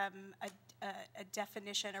discuss a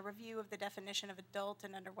definition, a review of the definition of adult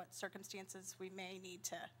and under what circumstances we may need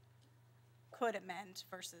to, could amend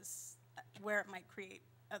versus where it might create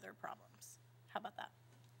other problems. How about that?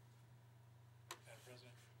 Madam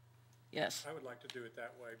President? Yes. I would like to do it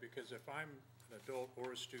that way, because if I'm an adult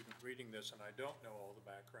or a student reading this and I don't know all the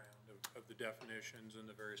background of the definitions and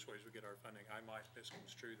the various ways we get our funding, I might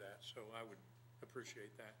misconstrue that, so I would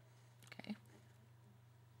appreciate that. Okay.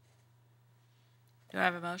 Do I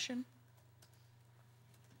have a motion?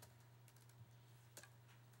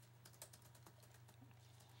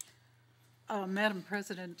 Madam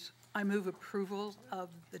President, I move approval of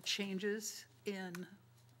the changes in,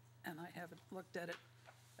 and I haven't looked at it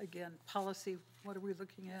again, policy, what are we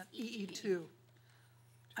looking at? EE2.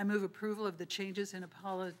 I move approval of the changes in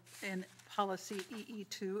policy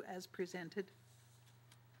EE2 as presented.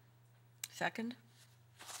 Second?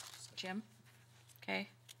 Jim? Okay.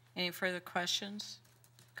 Any further questions,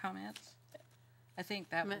 comments? I think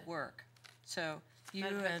that would work. So you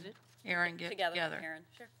Madam and President? Aaron get together. Aaron,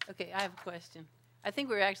 sure. Okay, I have a question. I think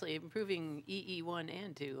we're actually improving EE1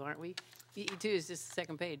 and 2, aren't we? EE2 is just the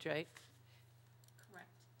second page, right? Correct.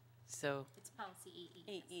 So, It's policy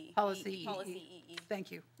EE. EE. Policy EE. Policy EE.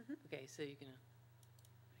 Thank you. okay, so you can,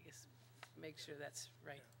 I guess, make sure that's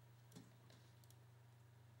right.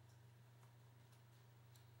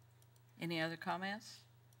 Any other comments?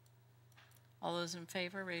 All those in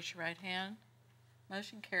favor, raise your right hand.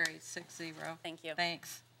 Motion carries 6-0. Thank you.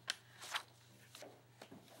 Thanks.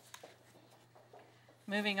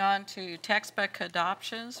 Moving on to textbook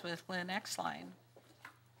adoptions with Lynn Exline.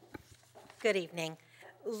 Good evening.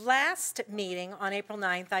 Last meeting on April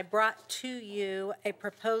 9th, I brought to you a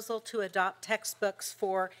proposal to adopt textbooks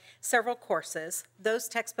for several courses. Those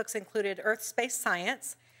textbooks included Earth Space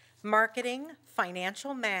Science, Marketing,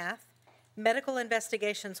 Financial Math, Medical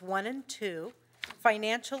Investigations 1 and 2,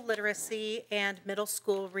 Financial Literacy, and Middle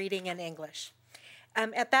School Reading and English.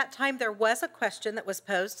 At that time, there was a question that was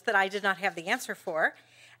posed that I did not have the answer for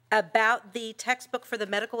about the textbook for the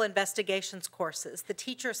medical investigations courses. The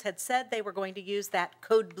teachers had said they were going to use that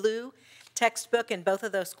Code Blue textbook in both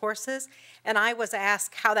of those courses, and I was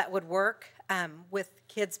asked how that would work with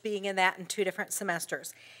kids being in that in 2 different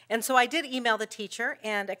semesters. And so I did email the teacher,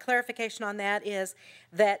 and a clarification on that is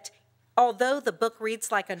that although the book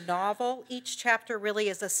reads like a novel, each chapter really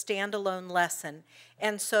is a standalone lesson.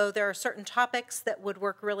 And so there are certain topics that would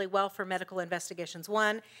work really well for Medical Investigations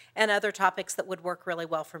 1 and other topics that would work really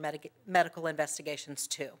well for Medical Investigations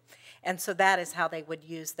 2. And so that is how they would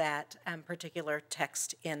use that particular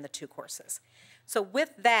text in the 2 courses. So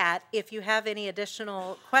with that, if you have any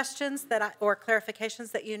additional questions or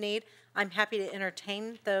clarifications that you need, I'm happy to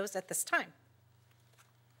entertain those at this time.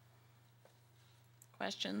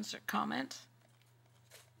 Questions or comments?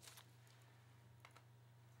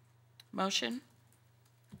 Motion?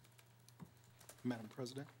 Madam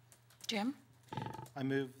President, Jim? I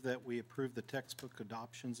move that we approve the textbook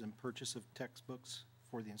adoptions and purchase of textbooks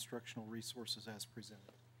for the instructional resources as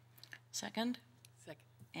presented. Second? Second.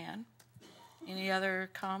 Ann? Any other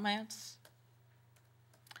comments?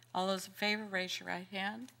 All those in favor, raise your right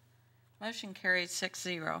hand. Motion carries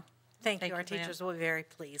 6-0. Thank you. Our Lynn. teachers will be very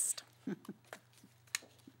pleased.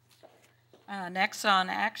 Next on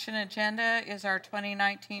action agenda is our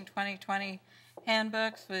 2019-2020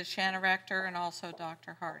 handbooks with Shanna Rector and also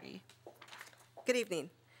Dr. Hardy. Good evening.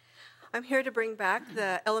 I'm here to bring back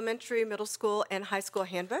the elementary, middle school, and high school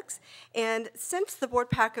handbooks. And since the board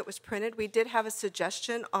packet was printed, we did have a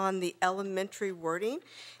suggestion on the elementary wording.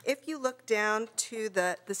 If you look down to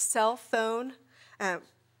the cell phone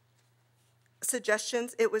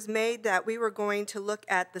suggestions, it was made that we were going to look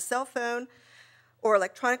at the cell phone or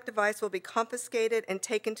electronic device will be confiscated and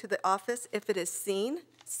taken to the office if it is seen.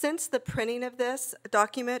 Since the printing of this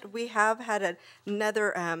document, we have had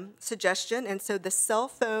another suggestion, and so the cell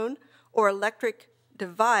phone or electric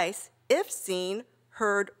device, if seen,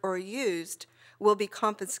 heard, or used, will be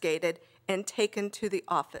confiscated and taken to the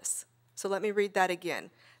office. So let me read that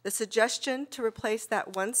again. The suggestion to replace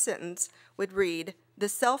that one sentence would read, the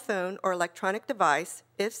cell phone or electronic device,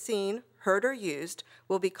 if seen, heard, or used,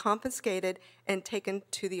 will be confiscated and taken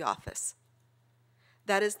to the office.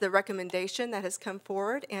 That is the recommendation that has come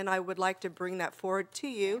forward, and I would like to bring that forward to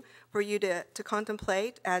you for you to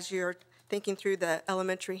contemplate as you're thinking through the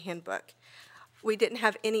elementary handbook. We didn't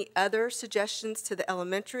have any other suggestions to the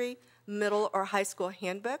elementary, middle, or high school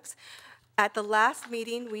handbooks. At the last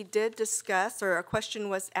meeting, we did discuss, or a question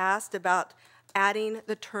was asked about adding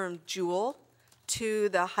the term jewel to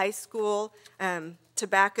the high school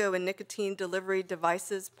tobacco and nicotine delivery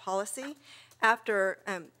devices policy. After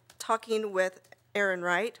talking with Aaron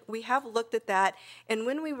Wright, we have looked at that, and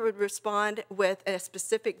when we would respond with a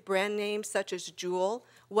specific brand name such as Juul,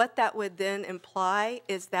 what that would then imply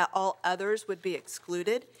is that all others would be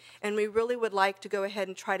excluded, and we really would like to go ahead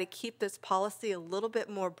and try to keep this policy a little bit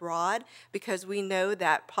more broad, because we know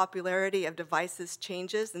that popularity of devices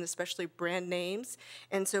changes, and especially brand names,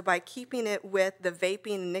 and so by keeping it with the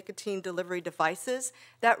vaping and nicotine delivery devices,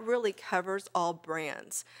 that really covers all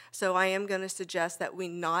brands. So I am going to suggest that we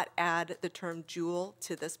not add the term Juul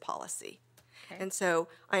to this policy. Okay. And so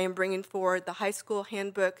I am bringing forward the high school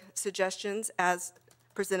handbook suggestions as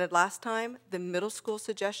presented last time, the middle school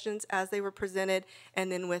suggestions as they were presented,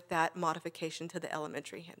 and then with that modification to the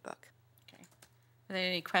elementary handbook. Okay. Are there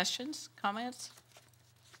any questions, comments?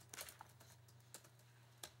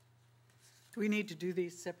 Do we need to do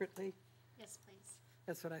these separately? Yes, please.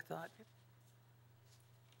 That's what I thought.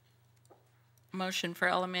 Motion for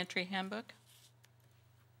elementary handbook?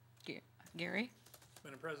 Gary?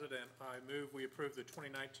 Madam President, I move we approve the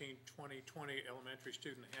 2019-2020 elementary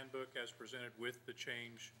student handbook as presented with the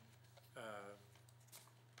change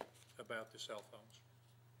about the cell phones.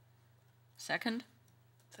 Second?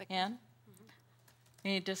 Ann?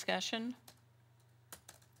 Any discussion?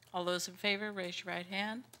 All those in favor, raise your right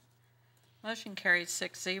hand. Motion carries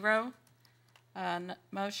 6-0.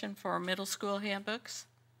 Motion for middle school handbooks?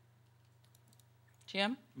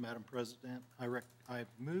 Jim? Madam President, I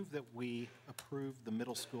move that we approve the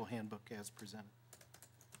middle school handbook as presented.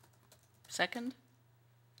 Second?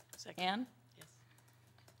 Ann? Yes.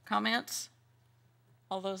 Comments?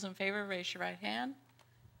 All those in favor, raise your right hand.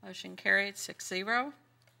 Motion carried 6-0.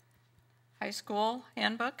 High school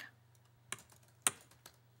handbook?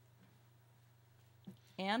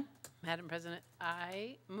 Ann? Madam President,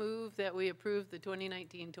 I move that we approve the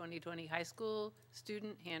 2019-2020 high school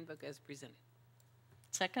student handbook as presented.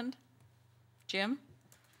 Second? Jim?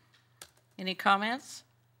 Any comments?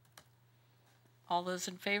 All those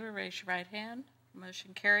in favor, raise your right hand.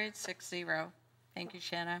 Motion carried 6-0. Thank you,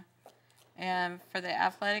 Shanna. And for the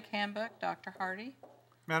athletic handbook, Dr. Hardy?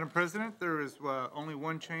 Madam President, there is only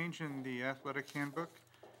one change in the athletic handbook,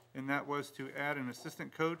 and that was to add an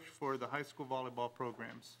assistant coach for the high school volleyball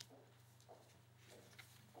programs.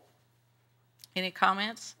 Any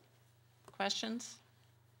comments? Questions?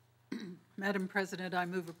 Madam President, I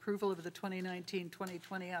move approval of the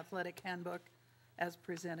 2019-2020 athletic handbook as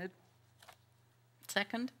presented.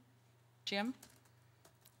 Second? Jim?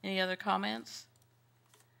 Any other comments?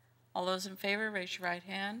 All those in favor, raise your right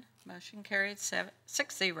hand. Motion carried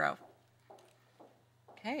 6-0.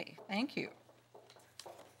 Okay, thank you.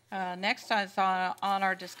 Next is on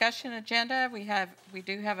our discussion agenda, we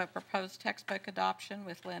do have a proposed textbook adoption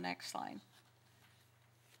with Lynn Exline.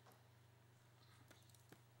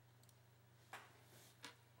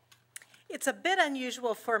 It's a bit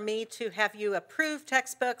unusual for me to have you approve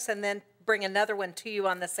textbooks and then bring another one to you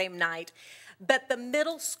on the same night. But the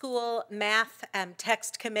middle school math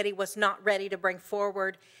text committee was not ready to bring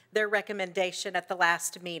forward their recommendation at the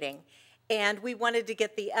last meeting. And we wanted to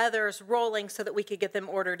get the others rolling so that we could get them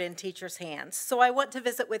ordered in teachers' hands. So I want to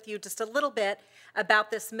visit with you just a little bit about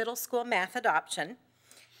this middle school math adoption.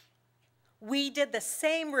 We did the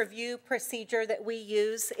same review procedure that we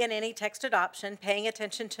use in any text adoption, paying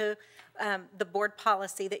attention to the board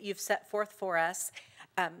policy that you've set forth for us,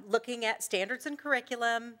 looking at standards and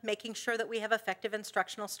curriculum, making sure that we have effective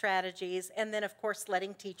instructional strategies, and then, of course,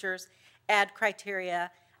 letting teachers add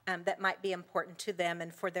criteria that might be important to them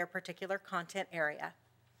and for their particular content area.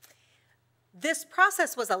 This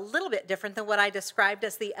process was a little bit different than what I described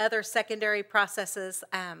as the other secondary processes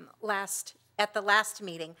at the last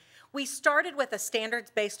meeting. We started with a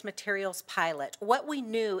standards-based materials pilot. What we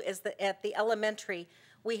knew is that at the elementary,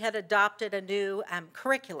 we had adopted a new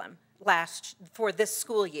curriculum for this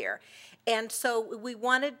school year. And so we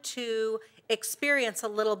wanted to experience a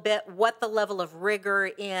little bit what the level of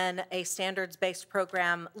rigor in a standards-based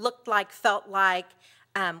program looked like, felt like,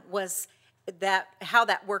 how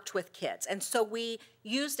that worked with kids. And so we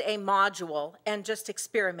used a module and just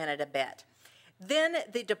experimented a bit. Then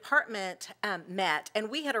the department met, and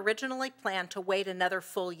we had originally planned to wait another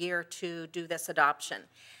full year to do this adoption.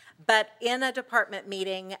 But in a department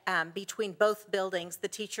meeting between both buildings, the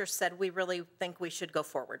teachers said, we really think we should go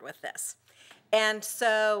forward with this. And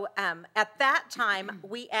so at that time,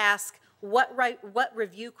 we asked, what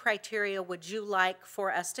review criteria would you like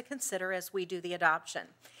for us to consider as we do the adoption?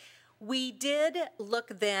 We did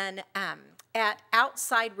look then at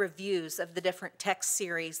outside reviews of the different text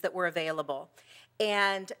series that were available.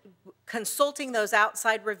 And consulting those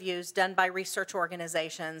outside reviews done by research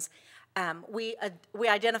organizations, we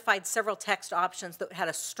identified several text options that had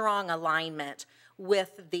a strong alignment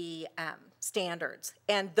with the standards.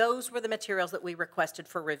 And those were the materials that we requested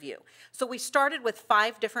for review. So we started with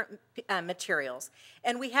 5 different materials.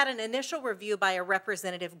 And we had an initial review by a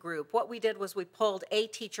representative group. What we did was we pulled a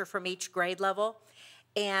teacher from each grade level,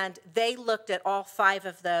 and they looked at all 5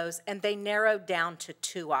 of those, and they narrowed down to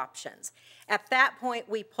 2 options. At that point,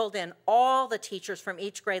 we pulled in all the teachers from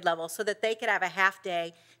each grade level so that they could have a half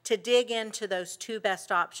day to dig into those 2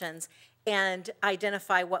 best options and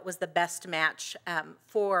identify what was the best match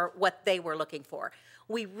for what they were looking for.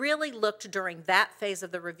 We really looked during that phase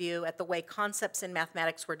of the review at the way concepts in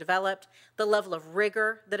mathematics were developed, the level of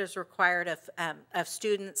rigor that is required of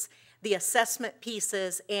students, the assessment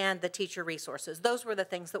pieces, and the teacher resources. Those were the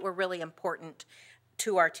things that were really important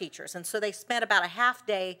to our teachers. And so they spent about a half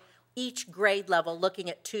day each grade level looking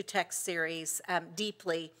at 2 text series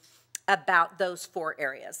deeply about those 4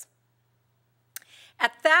 areas.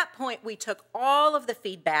 At that point, we took all of the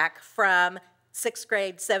feedback from 6th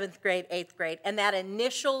grade, 7th grade, 8th grade, and that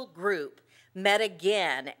initial group met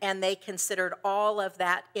again, and they considered all of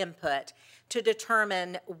that input to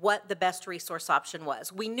determine what the best resource option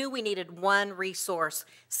was. We knew we needed one resource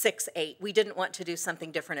 6, 8. We didn't want to do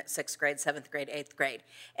something different at 6th grade, 7th grade, 8th grade.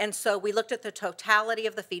 And so we looked at the totality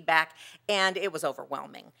of the feedback, and it was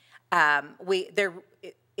overwhelming.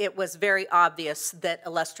 It was very obvious that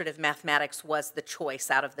illustrative mathematics was the choice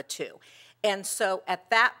out of the 2. And so at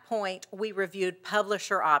that point, we reviewed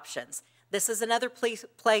publisher options. This is another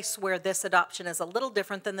place where this adoption is a little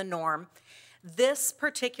different than the norm. This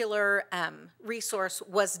particular resource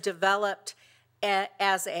was developed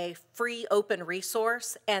as a free open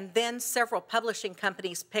resource, and then several publishing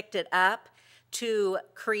companies picked it up to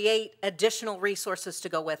create additional resources to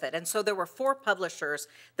go with it. And so there were 4 publishers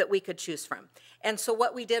that we could choose from. And so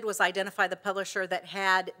what we did was identify the publisher that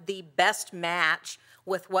had the best match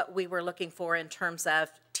with what we were looking for in terms of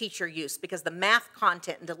teacher use, because the math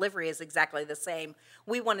content and delivery is exactly the same.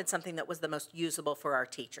 We wanted something that was the most usable for our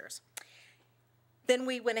teachers. Then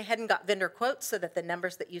we went ahead and got vendor quotes so that the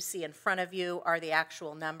numbers that you see in front of you are the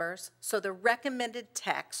actual numbers. So the recommended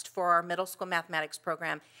text for our middle school mathematics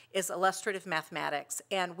program is illustrative mathematics,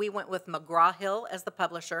 and we went with McGraw-Hill as the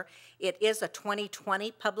publisher. It is a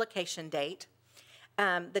 2020 publication date.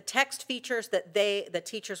 The text features that the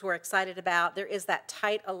teachers were excited about, there is that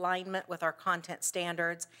tight alignment with our content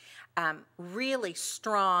standards, really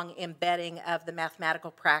strong embedding of the mathematical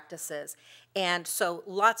practices. And so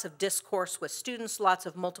lots of discourse with students, lots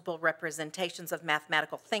of multiple representations of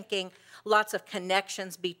mathematical thinking, lots of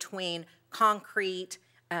connections between concrete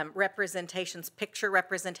representations, picture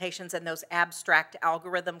representations, and those abstract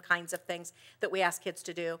algorithm kinds of things that we ask kids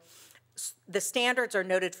to do. The standards are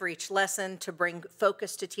noted for each lesson to bring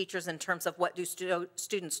focus to teachers in terms of what do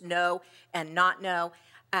students know and not know.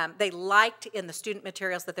 They liked in the student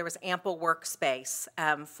materials that there was ample workspace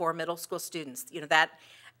for middle school students. You know,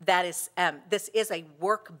 this is a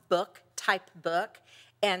workbook type book.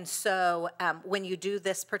 And so when you do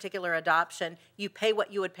this particular adoption, you pay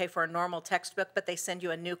what you would pay for a normal textbook, but they send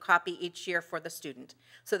you a new copy each year for the student.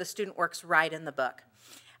 So the student works right in the book.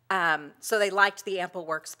 So they liked the ample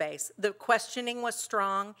workspace. The questioning was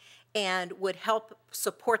strong and would help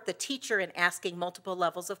support the teacher in asking multiple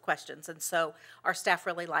levels of questions. And so our staff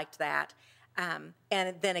really liked that. And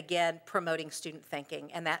then again, promoting student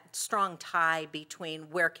thinking and that strong tie between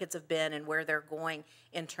where kids have been and where they're going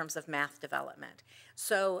in terms of math development.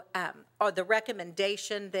 So the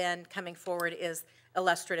recommendation then coming forward is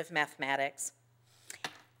illustrative mathematics.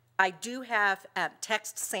 I do have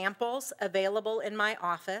text samples available in my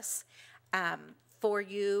office for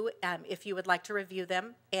you if you would like to review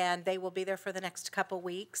them, and they will be there for the next couple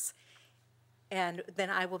weeks. And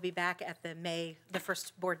then I will be back at the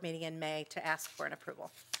first board meeting in May to ask for an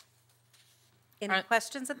approval. Any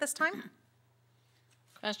questions at this time?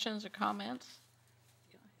 Questions or comments?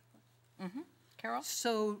 Carol?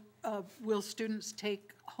 So will students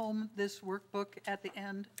take home this workbook at the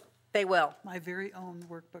end? They will. My very own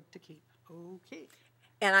workbook to keep. Okay.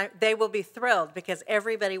 And they will be thrilled because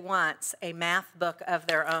everybody wants a math book of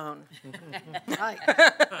their own. Right.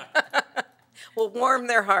 Will warm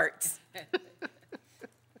their hearts.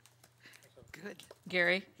 Good.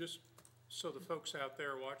 Gary? Just so the folks out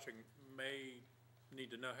there watching may need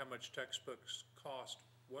to know how much textbooks cost.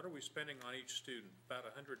 What are we spending on each student? About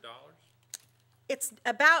 $100? It's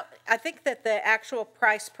about, I think that the actual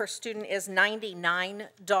price per student is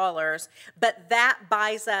 $99, but that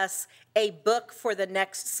buys us a book for the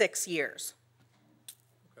next 6 years.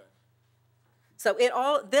 So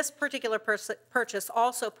this particular purchase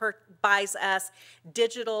also buys us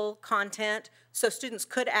digital content, so students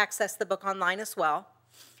could access the book online as well.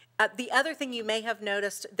 The other thing you may have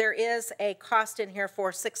noticed, there is a cost in here for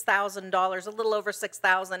 $6,000, a little over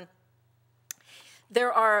 $6,000.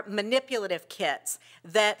 There are manipulative kits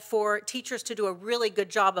that for teachers to do a really good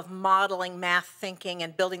job of modeling math thinking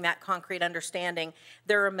and building that concrete understanding,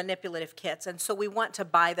 there are manipulative kits. And so we want to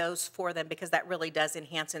buy those for them because that really does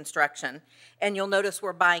enhance instruction. And you'll notice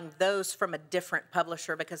we're buying those from a different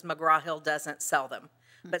publisher because McGraw-Hill doesn't sell them,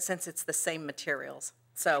 but since it's the same materials.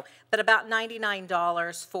 So, but about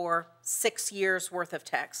 $99 for 6 years worth of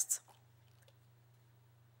texts.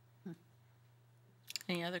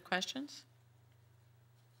 Any other questions?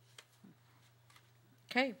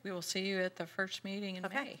 Okay, we will see you at the first meeting in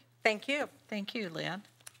May. Thank you. Thank you, Lynn.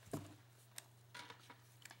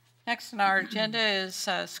 Next on our agenda is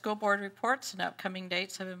school board reports and upcoming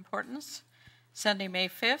dates of importance. Sunday, May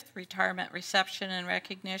 5th, retirement reception and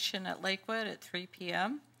recognition at Lakewood at 3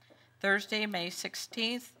 p.m. Thursday, May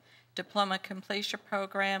 16th, diploma completion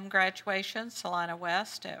program graduation, Salina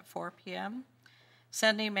West at 4 p.m.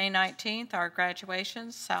 Sunday, May 19th, our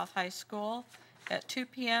graduations, South High School at 2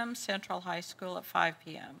 p.m., Central High School at 5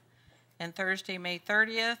 p.m. And Thursday, May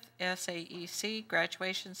 30th, SAEC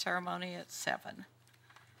graduation ceremony at 7.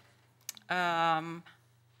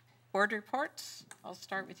 Board reports. I'll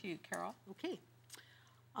start with you, Carol. Okay.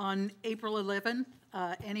 On April 11th,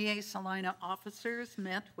 NEA Salina officers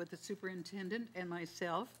met with the superintendent and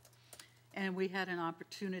myself, and we had an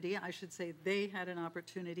opportunity, I should say they had an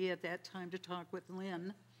opportunity at that time to talk with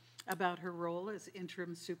Lynn about her role as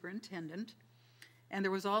interim superintendent. And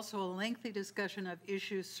there was also a lengthy discussion of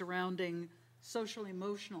issues surrounding social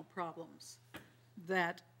emotional problems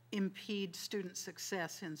that impede student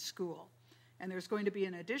success in school. And there's going to be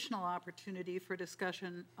an additional opportunity for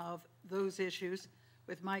discussion of those issues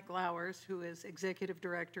with Mike Lowers, who is Executive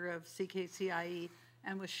Director of CKCIE,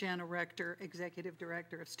 and with Shanna Rector, Executive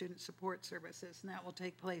Director of Student Support Services, and that will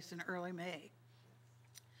take place in early May.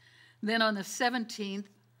 Then on the 17th,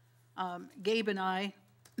 Gabe and I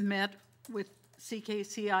met with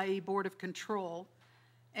CKCIE Board of Control,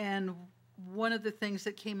 and one of the things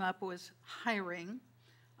that came up was hiring.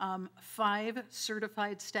 5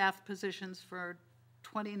 certified staff positions for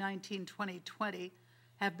 2019-2020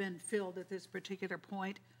 have been filled at this particular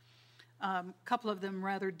point. A couple of them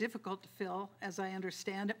rather difficult to fill, as I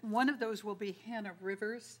understand it. One of those will be Hannah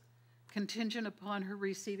Rivers, contingent upon her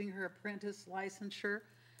receiving her apprentice licensure.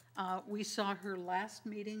 We saw her last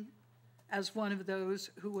meeting as one of those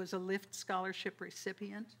who was a LIFT scholarship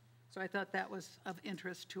recipient, so I thought that was of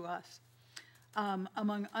interest to us.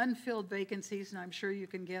 Among unfilled vacancies, and I'm sure you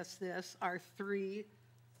can guess this, are 3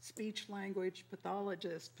 speech-language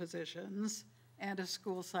pathologist positions and a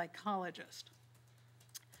school psychologist.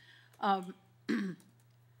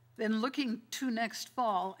 Then looking to next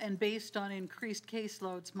fall, and based on increased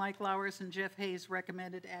caseloads, Mike Lowers and Jeff Hayes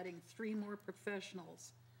recommended adding 3 more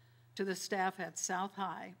professionals to the staff at South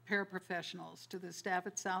High, paraprofessionals to the staff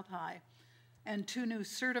at South High, and 2 new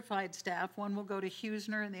certified staff. One will go to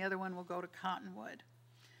Huesner and the other one will go to Cottonwood.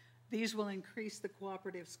 These will increase the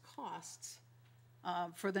cooperative's costs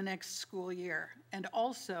for the next school year. And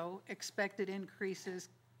also expected increases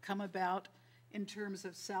come about in terms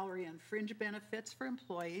of salary and fringe benefits for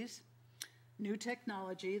employees, new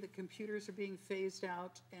technology, the computers are being phased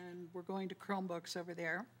out and we're going to Chromebooks over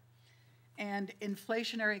there, and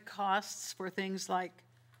inflationary costs for things like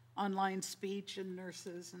online speech and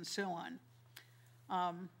nurses and so on.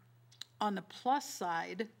 On the plus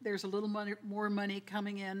side, there's a little more money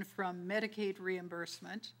coming in from Medicaid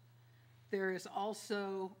reimbursement. There is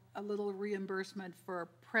also a little reimbursement for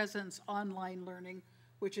Presence Online Learning,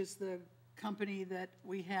 which is the company that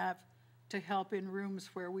we have to help in rooms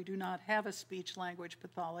where we do not have a speech-language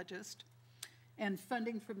pathologist. And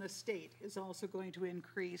funding from the state is also going to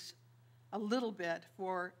increase a little bit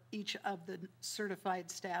for each of the certified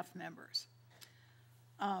staff members.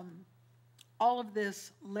 All of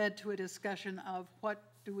this led to a discussion of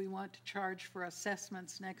what do we want to charge for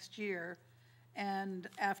assessments next year, and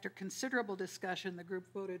after considerable discussion, the group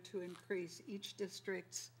voted to increase each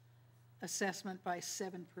district's assessment by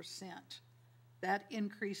 7%. That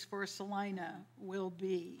increase for Salina will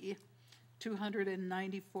be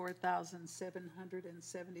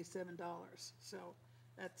 $294,777. So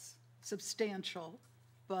that's substantial,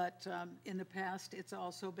 but in the past it's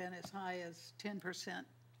also been as high as 10%.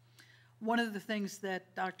 One of the things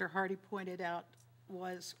that Dr. Hardy pointed out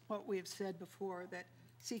was what we've said before, that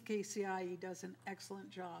CKCIE does an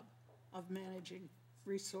excellent job of managing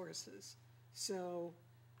resources. So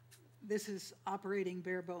this is operating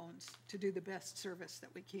bare bones to do the best service that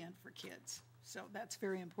we can for kids. So that's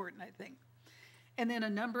very important, I think. And then a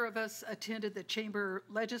number of us attended the Chamber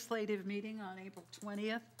Legislative meeting on April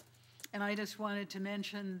 20th. And I just wanted to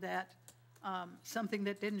mention that something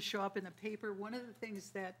that didn't show up in the paper, one of the things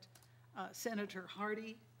that Senator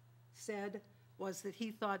Hardy said was that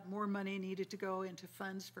he thought more money needed to go into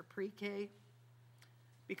funds for pre-K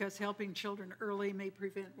because helping children early may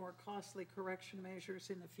prevent more costly correction measures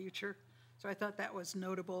in the future. So I thought that was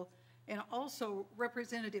notable. And also,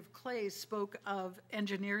 Representative Clay spoke of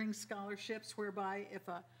engineering scholarships, whereby if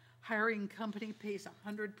a hiring company pays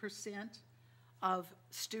 100% of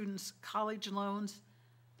students' college loans,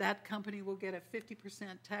 that company will get a 50%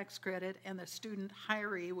 tax credit, and the student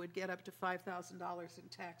hiree would get up to $5,000 in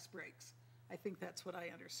tax breaks. I think that's what I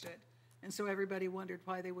understood. And so everybody wondered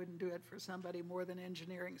why they wouldn't do it for somebody more than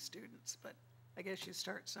engineering students, but I guess you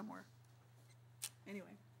start somewhere.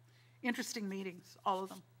 Anyway, interesting meetings, all of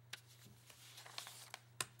them.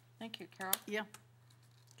 Thank you, Carol. Yeah.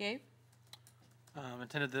 Gabe?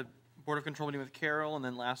 Attended the Board of Control meeting with Carol, and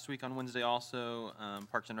then last week on Wednesday also,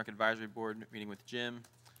 Parks and Rec Advisory Board meeting with Jim.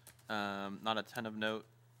 Not a ton of note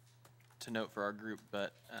for our group,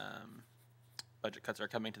 but budget cuts are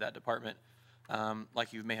coming to that department.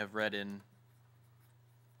 Like you may have read in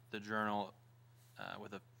the Journal,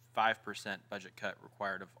 with a 5% budget cut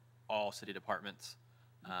required of all city departments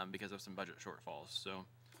because of some budget shortfalls. So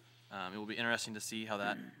it will be interesting to see how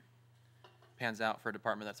that pans out for a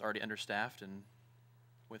department that's already understaffed and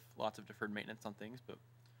with lots of deferred maintenance on things, but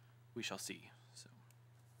we shall see. So,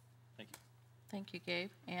 thank you. Thank you,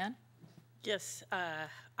 Gabe. Ann? Yes,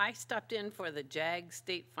 I stopped in for the JAG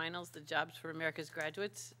State Finals, the Jobs for America's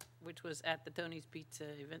Graduates, which was at the Tony's Pizza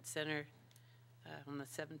Event Center on the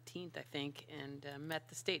 17th, I think, and met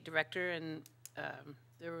the state director, and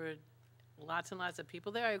there were lots and lots of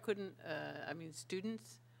people there. I couldn't,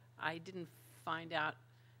 students. I didn't find out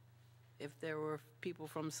if there were people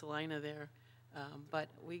from Salina there, but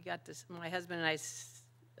we got to, my husband and I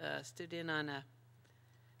stood in on a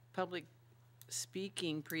public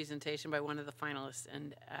speaking presentation by one of the finalists,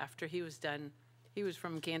 and after he was done, he was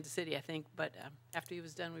from Kansas City, I think, but after he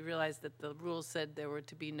was done, we realized that the rules said there were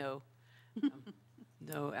to be no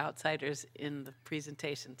no outsiders in the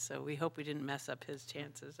presentation, so we hope we didn't mess up his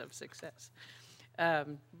chances of success.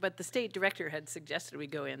 But the state director had suggested we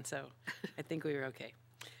go in, so I think we were okay.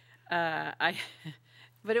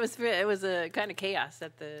 But it was a kind of chaos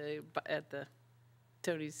at the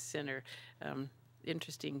Tony's Center.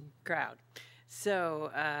 Interesting crowd.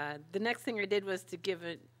 So the next thing I did was to give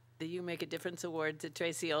the You Make a Difference Award to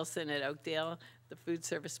Tracy Olson at Oakdale, the food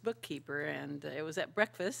service bookkeeper, and it was at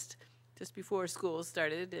breakfast just before school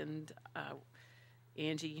started, and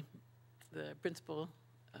Angie, the principal,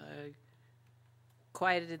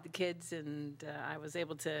 quieted the kids, and I was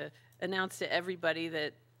able to announce to everybody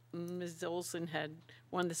that Ms. Olson had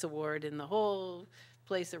won this award, and the whole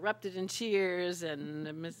place erupted in cheers, and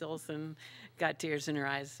Ms. Olson got tears in her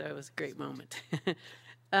eyes, so it was a great moment.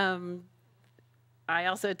 I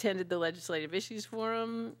also attended the Legislative Issues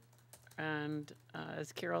Forum, and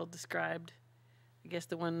as Carol described, I guess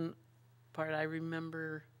the one part I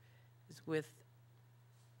remember is with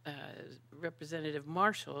Representative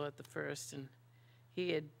Marshall at the first, and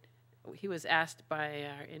he was asked by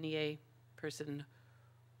our NEA person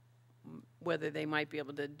whether they might be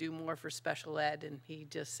able to do more for special ed, and he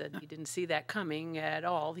just said he didn't see that coming at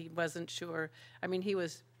all. He wasn't sure. I mean, he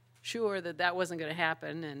was sure that that wasn't going to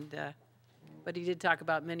happen, and but he did talk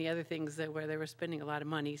about many other things where they were spending a lot of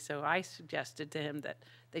money. So I suggested to him that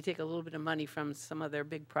they take a little bit of money from some of their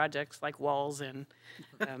big projects like walls and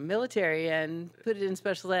military and put it in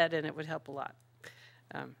special ed, and it would help a lot.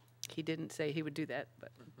 He didn't say he would do that,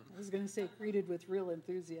 but. I was going to say greeted with real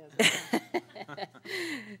enthusiasm.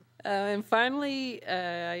 And finally,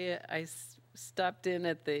 I stopped in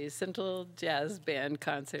at the Central Jazz Band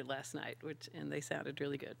concert last night, and they sounded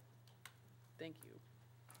really good. Thank you.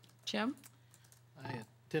 Jim? I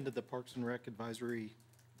attended the Parks and Rec Advisory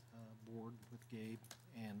Board with Gabe,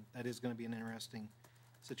 and that is going to be an interesting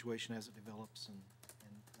situation as it develops and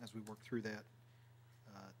as we work through that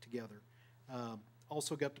together.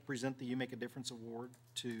 Also got to present the You Make a Difference Award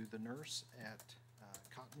to the nurse at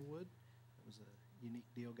Cottonwood. It was a unique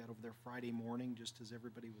deal. Got over there Friday morning just as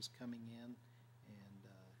everybody was coming in, and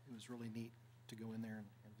it was really neat to go in there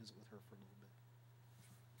and visit with her for a little bit.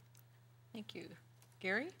 Thank you.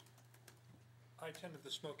 Gary? I attended the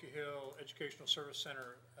Smoky Hill Educational Service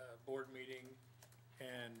Center board meeting,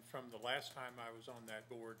 and from the last time I was on that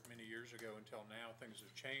board many years ago until now, things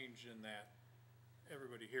have changed in that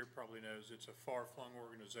everybody here probably knows it's a far-flung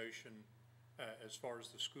organization as far as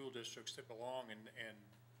the school districts that belong and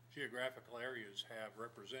geographical areas have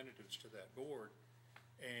representatives to that board.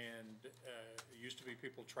 And it used to be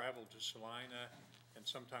people traveled to Salina and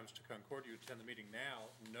sometimes to Concordia to attend the meeting.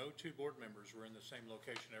 Now, no two board members were in the same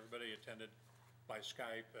location. Everybody attended by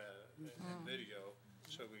Skype and video.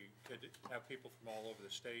 So we could have people from all over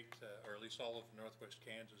the state, or at least all of Northwest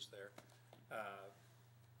Kansas there,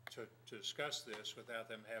 to discuss this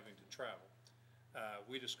without them having to travel.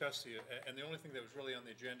 We discussed and the only thing that was really on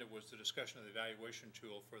the agenda was the discussion of the evaluation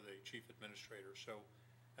tool for the chief administrator. So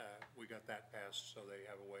we got that passed, so they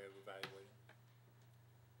have a way of evaluating.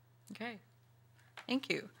 Okay, thank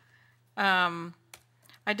you.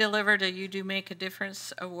 I delivered a You Do Make a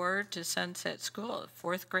Difference award to Sunset School,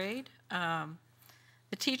 4th grade.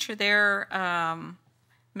 The teacher there,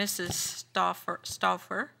 Mrs.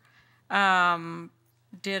 Stauffer,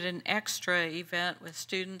 did an extra event with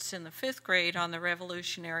students in the 5th grade on the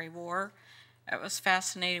Revolutionary War. It was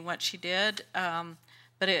fascinating what she did,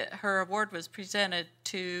 but her award was presented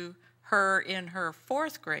to her in her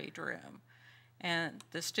 4th grade room. And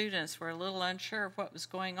the students were a little unsure of what was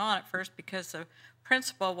going on at first because the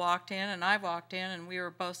principal walked in and I walked in and we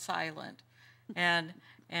were both silent. And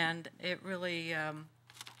it really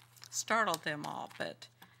startled them all. But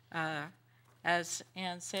as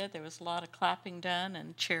Ann said, there was a lot of clapping done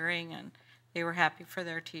and cheering, and they were happy for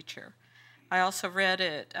their teacher. I also read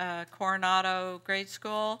at Coronado Grade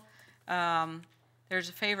School. There's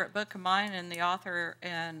a favorite book of mine, and the author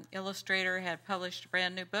and illustrator had published a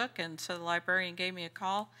brand new book, and so the librarian gave me a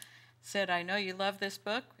call, said, I know you love this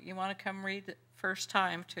book. You want to come read it first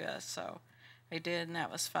time to us? So I did, and that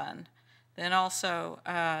was fun. Then also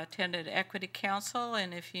attended Equity Council,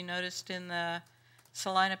 and if you noticed in the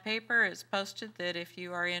Salina paper, it's posted that if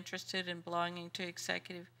you are interested in belonging to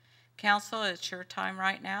Executive Council, it's your time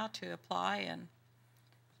right now to apply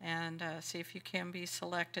and see if you can be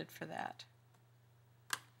selected for that.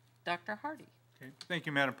 Dr. Hardy. Okay. Thank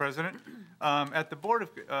you, Madam President. At the Board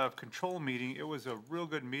of Control meeting, it was a real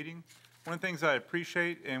good meeting. One of the things I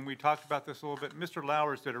appreciate, and we talked about this a little bit, Mr.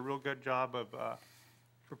 Lowers did a real good job of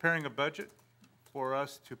preparing a budget for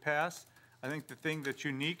us to pass. I think the thing that's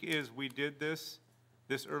unique is we did this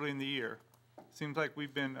early in the year. Seems like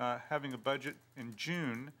we've been having a budget in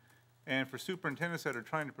June, and for superintendents that are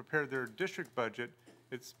trying to prepare their district budget,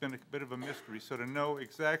 it's been a bit of a mystery. So to know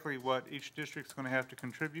exactly what each district's going to have to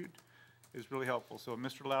contribute is really helpful. So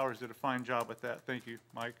Mr. Lowers did a fine job with that. Thank you,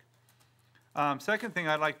 Mike. Second thing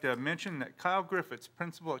I'd like to mention that Kyle Griffiths,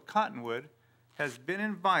 principal at Cottonwood, has been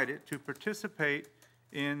invited to participate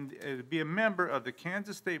in, be a member of the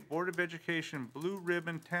Kansas State Board of Education Blue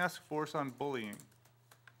Ribbon Task Force on Bullying.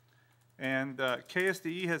 And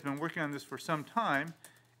KSDE has been working on this for some time,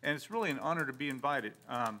 and it's really an honor to be invited.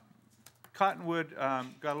 Cottonwood got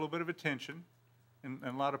a little bit of attention in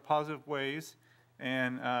a lot of positive ways,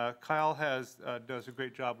 and Kyle does a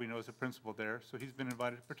great job, we know, as a principal there, so he's been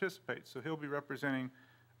invited to participate. So he'll be representing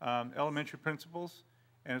elementary principals,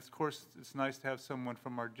 and of course, it's nice to have someone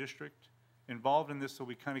from our district involved in this so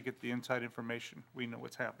we kind of get the inside information. We know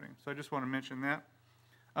what's happening. So I just want to mention that.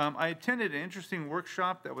 I attended an interesting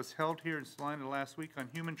workshop that was held here in Salina last week on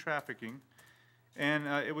human trafficking, and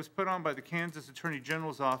it was put on by the Kansas Attorney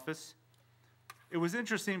General's office. It was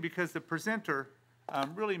interesting because the presenter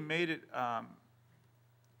really made it a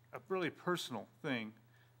really personal thing,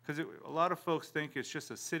 because a lot of folks think it's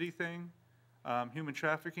just a city thing, human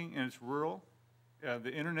trafficking, and it's rural.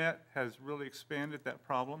 The internet has really expanded that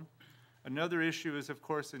problem. Another issue is, of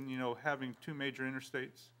course, in having two major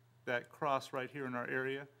interstates that cross right here in our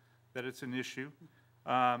area, that it's an issue.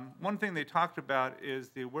 One thing they talked about is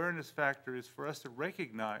the awareness factor is for us to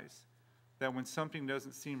recognize that when something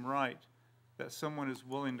doesn't seem right, that someone is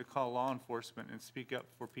willing to call law enforcement and speak up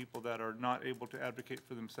for people that are not able to advocate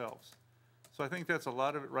for themselves. So I think that's a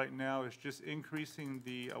lot of it right now, is just increasing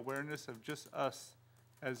the awareness of just us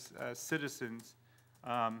as citizens.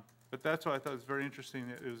 But that's why I thought it was very interesting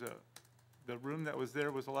that it was the room that was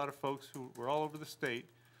there was a lot of folks who were all over the state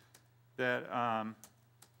that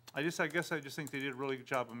I guess I just think they did a really good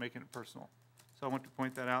job of making it personal. So I want to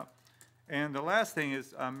point that out. And the last thing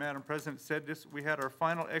is, Madam President said this, we had our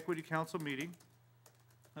final Equity Council meeting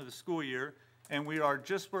of the school year, and we are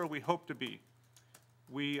just where we hope to be.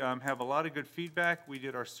 We have a lot of good feedback. We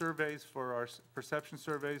did our surveys for our perception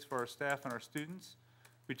surveys for our staff and our students.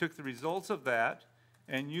 We took the results of that,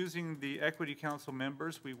 and using the Equity Council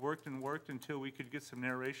members, we worked and worked until we could get some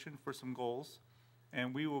narration for some goals,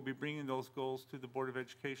 and we will be bringing those goals to the Board of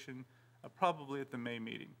Education probably at the May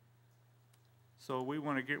meeting. So we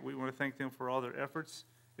want to thank them for all their efforts.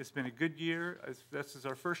 It's been a good year. This is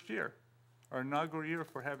our first year. our inaugural year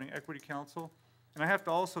for having Equity Council. And I have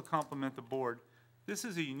to also compliment the board. This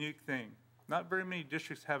is a unique thing. Not very many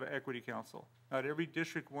districts have an Equity Council. Not every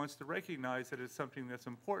district wants to recognize that it's something that's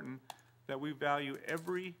important, that we value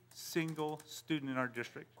every single student in our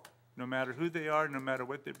district, no matter who they are, no matter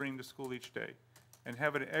what they bring to school each day. And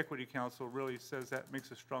having an Equity Council really says that,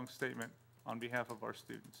 makes a strong statement on behalf of our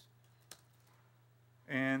students.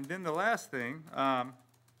 And then the last thing,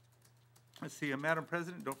 let's see, Madam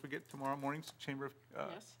President, don't forget tomorrow morning's Chamber of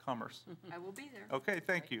Yes. Commerce. I will be there. Okay,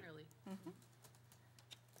 thank you.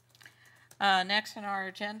 Next on our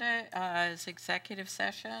agenda is executive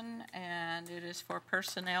session, and it is for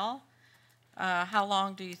personnel. How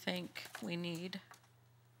long do you think we need?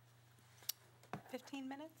 15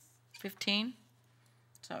 minutes? 15?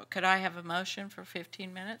 So could I have a motion for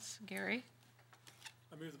 15 minutes, Gary?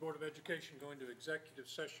 I move the Board of Education go into executive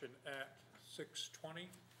session at 6:20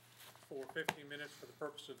 for 15 minutes for the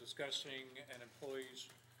purpose of discussing an employee's,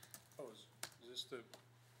 is this the?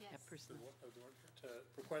 Yes.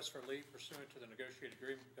 Request for leave pursuant to the negotiated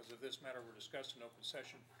agreement, because if this matter were discussed in open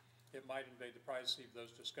session, it might invade the privacy of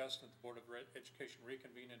those discussed, and the Board of Education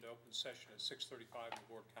reconvene into open session at 6:35 in the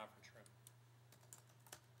board conference room.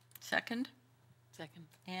 Second? Second.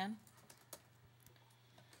 Ann?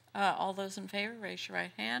 All those in favor, raise your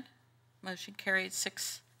right hand. Motion carried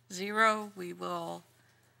 6-0. We will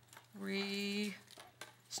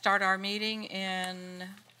restart our meeting in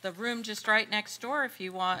the room just right next door. If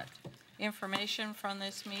you want information from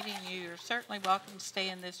this meeting, you're certainly welcome to stay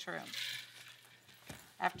in this room.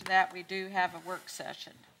 After that, we do have a work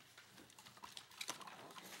session.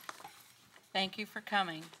 Thank you for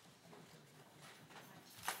coming.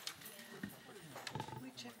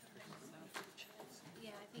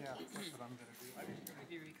 Yeah, I think Yeah, he's. that's what I'm gonna do. Have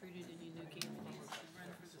you recruited any new candidates to run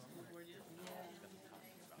for the school board yet? You want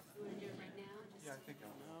to do it right now? Just Yeah, I think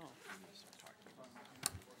I'll. No.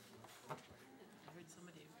 I heard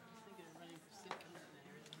somebody, I was thinking of running for city, and I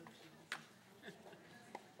heard, I hope she doesn't.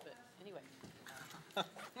 But anyway.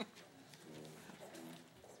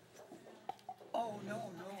 Oh, no.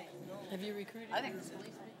 Have you recruited? I think the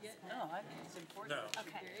police yet? No, I think it's important. No.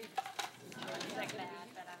 Okay. It wasn't bad,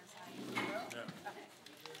 but I was like, No.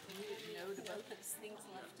 No to both? there's things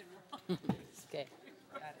left and wrong. Okay.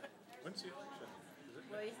 When's the election? Is it,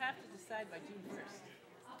 Well, you have to decide by June 1st.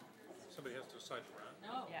 somebody has to decide to run?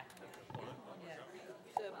 Yeah. Yeah.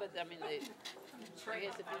 So, but I mean, I guess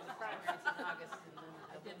if there's a primary, it's in August, and then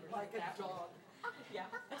November. Like a dog. Yeah.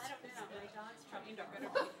 I don't know, my dog's probably not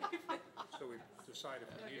gonna. So we decide if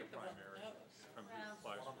we need a primary from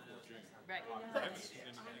July to June. Right. I haven't seen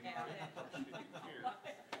anything.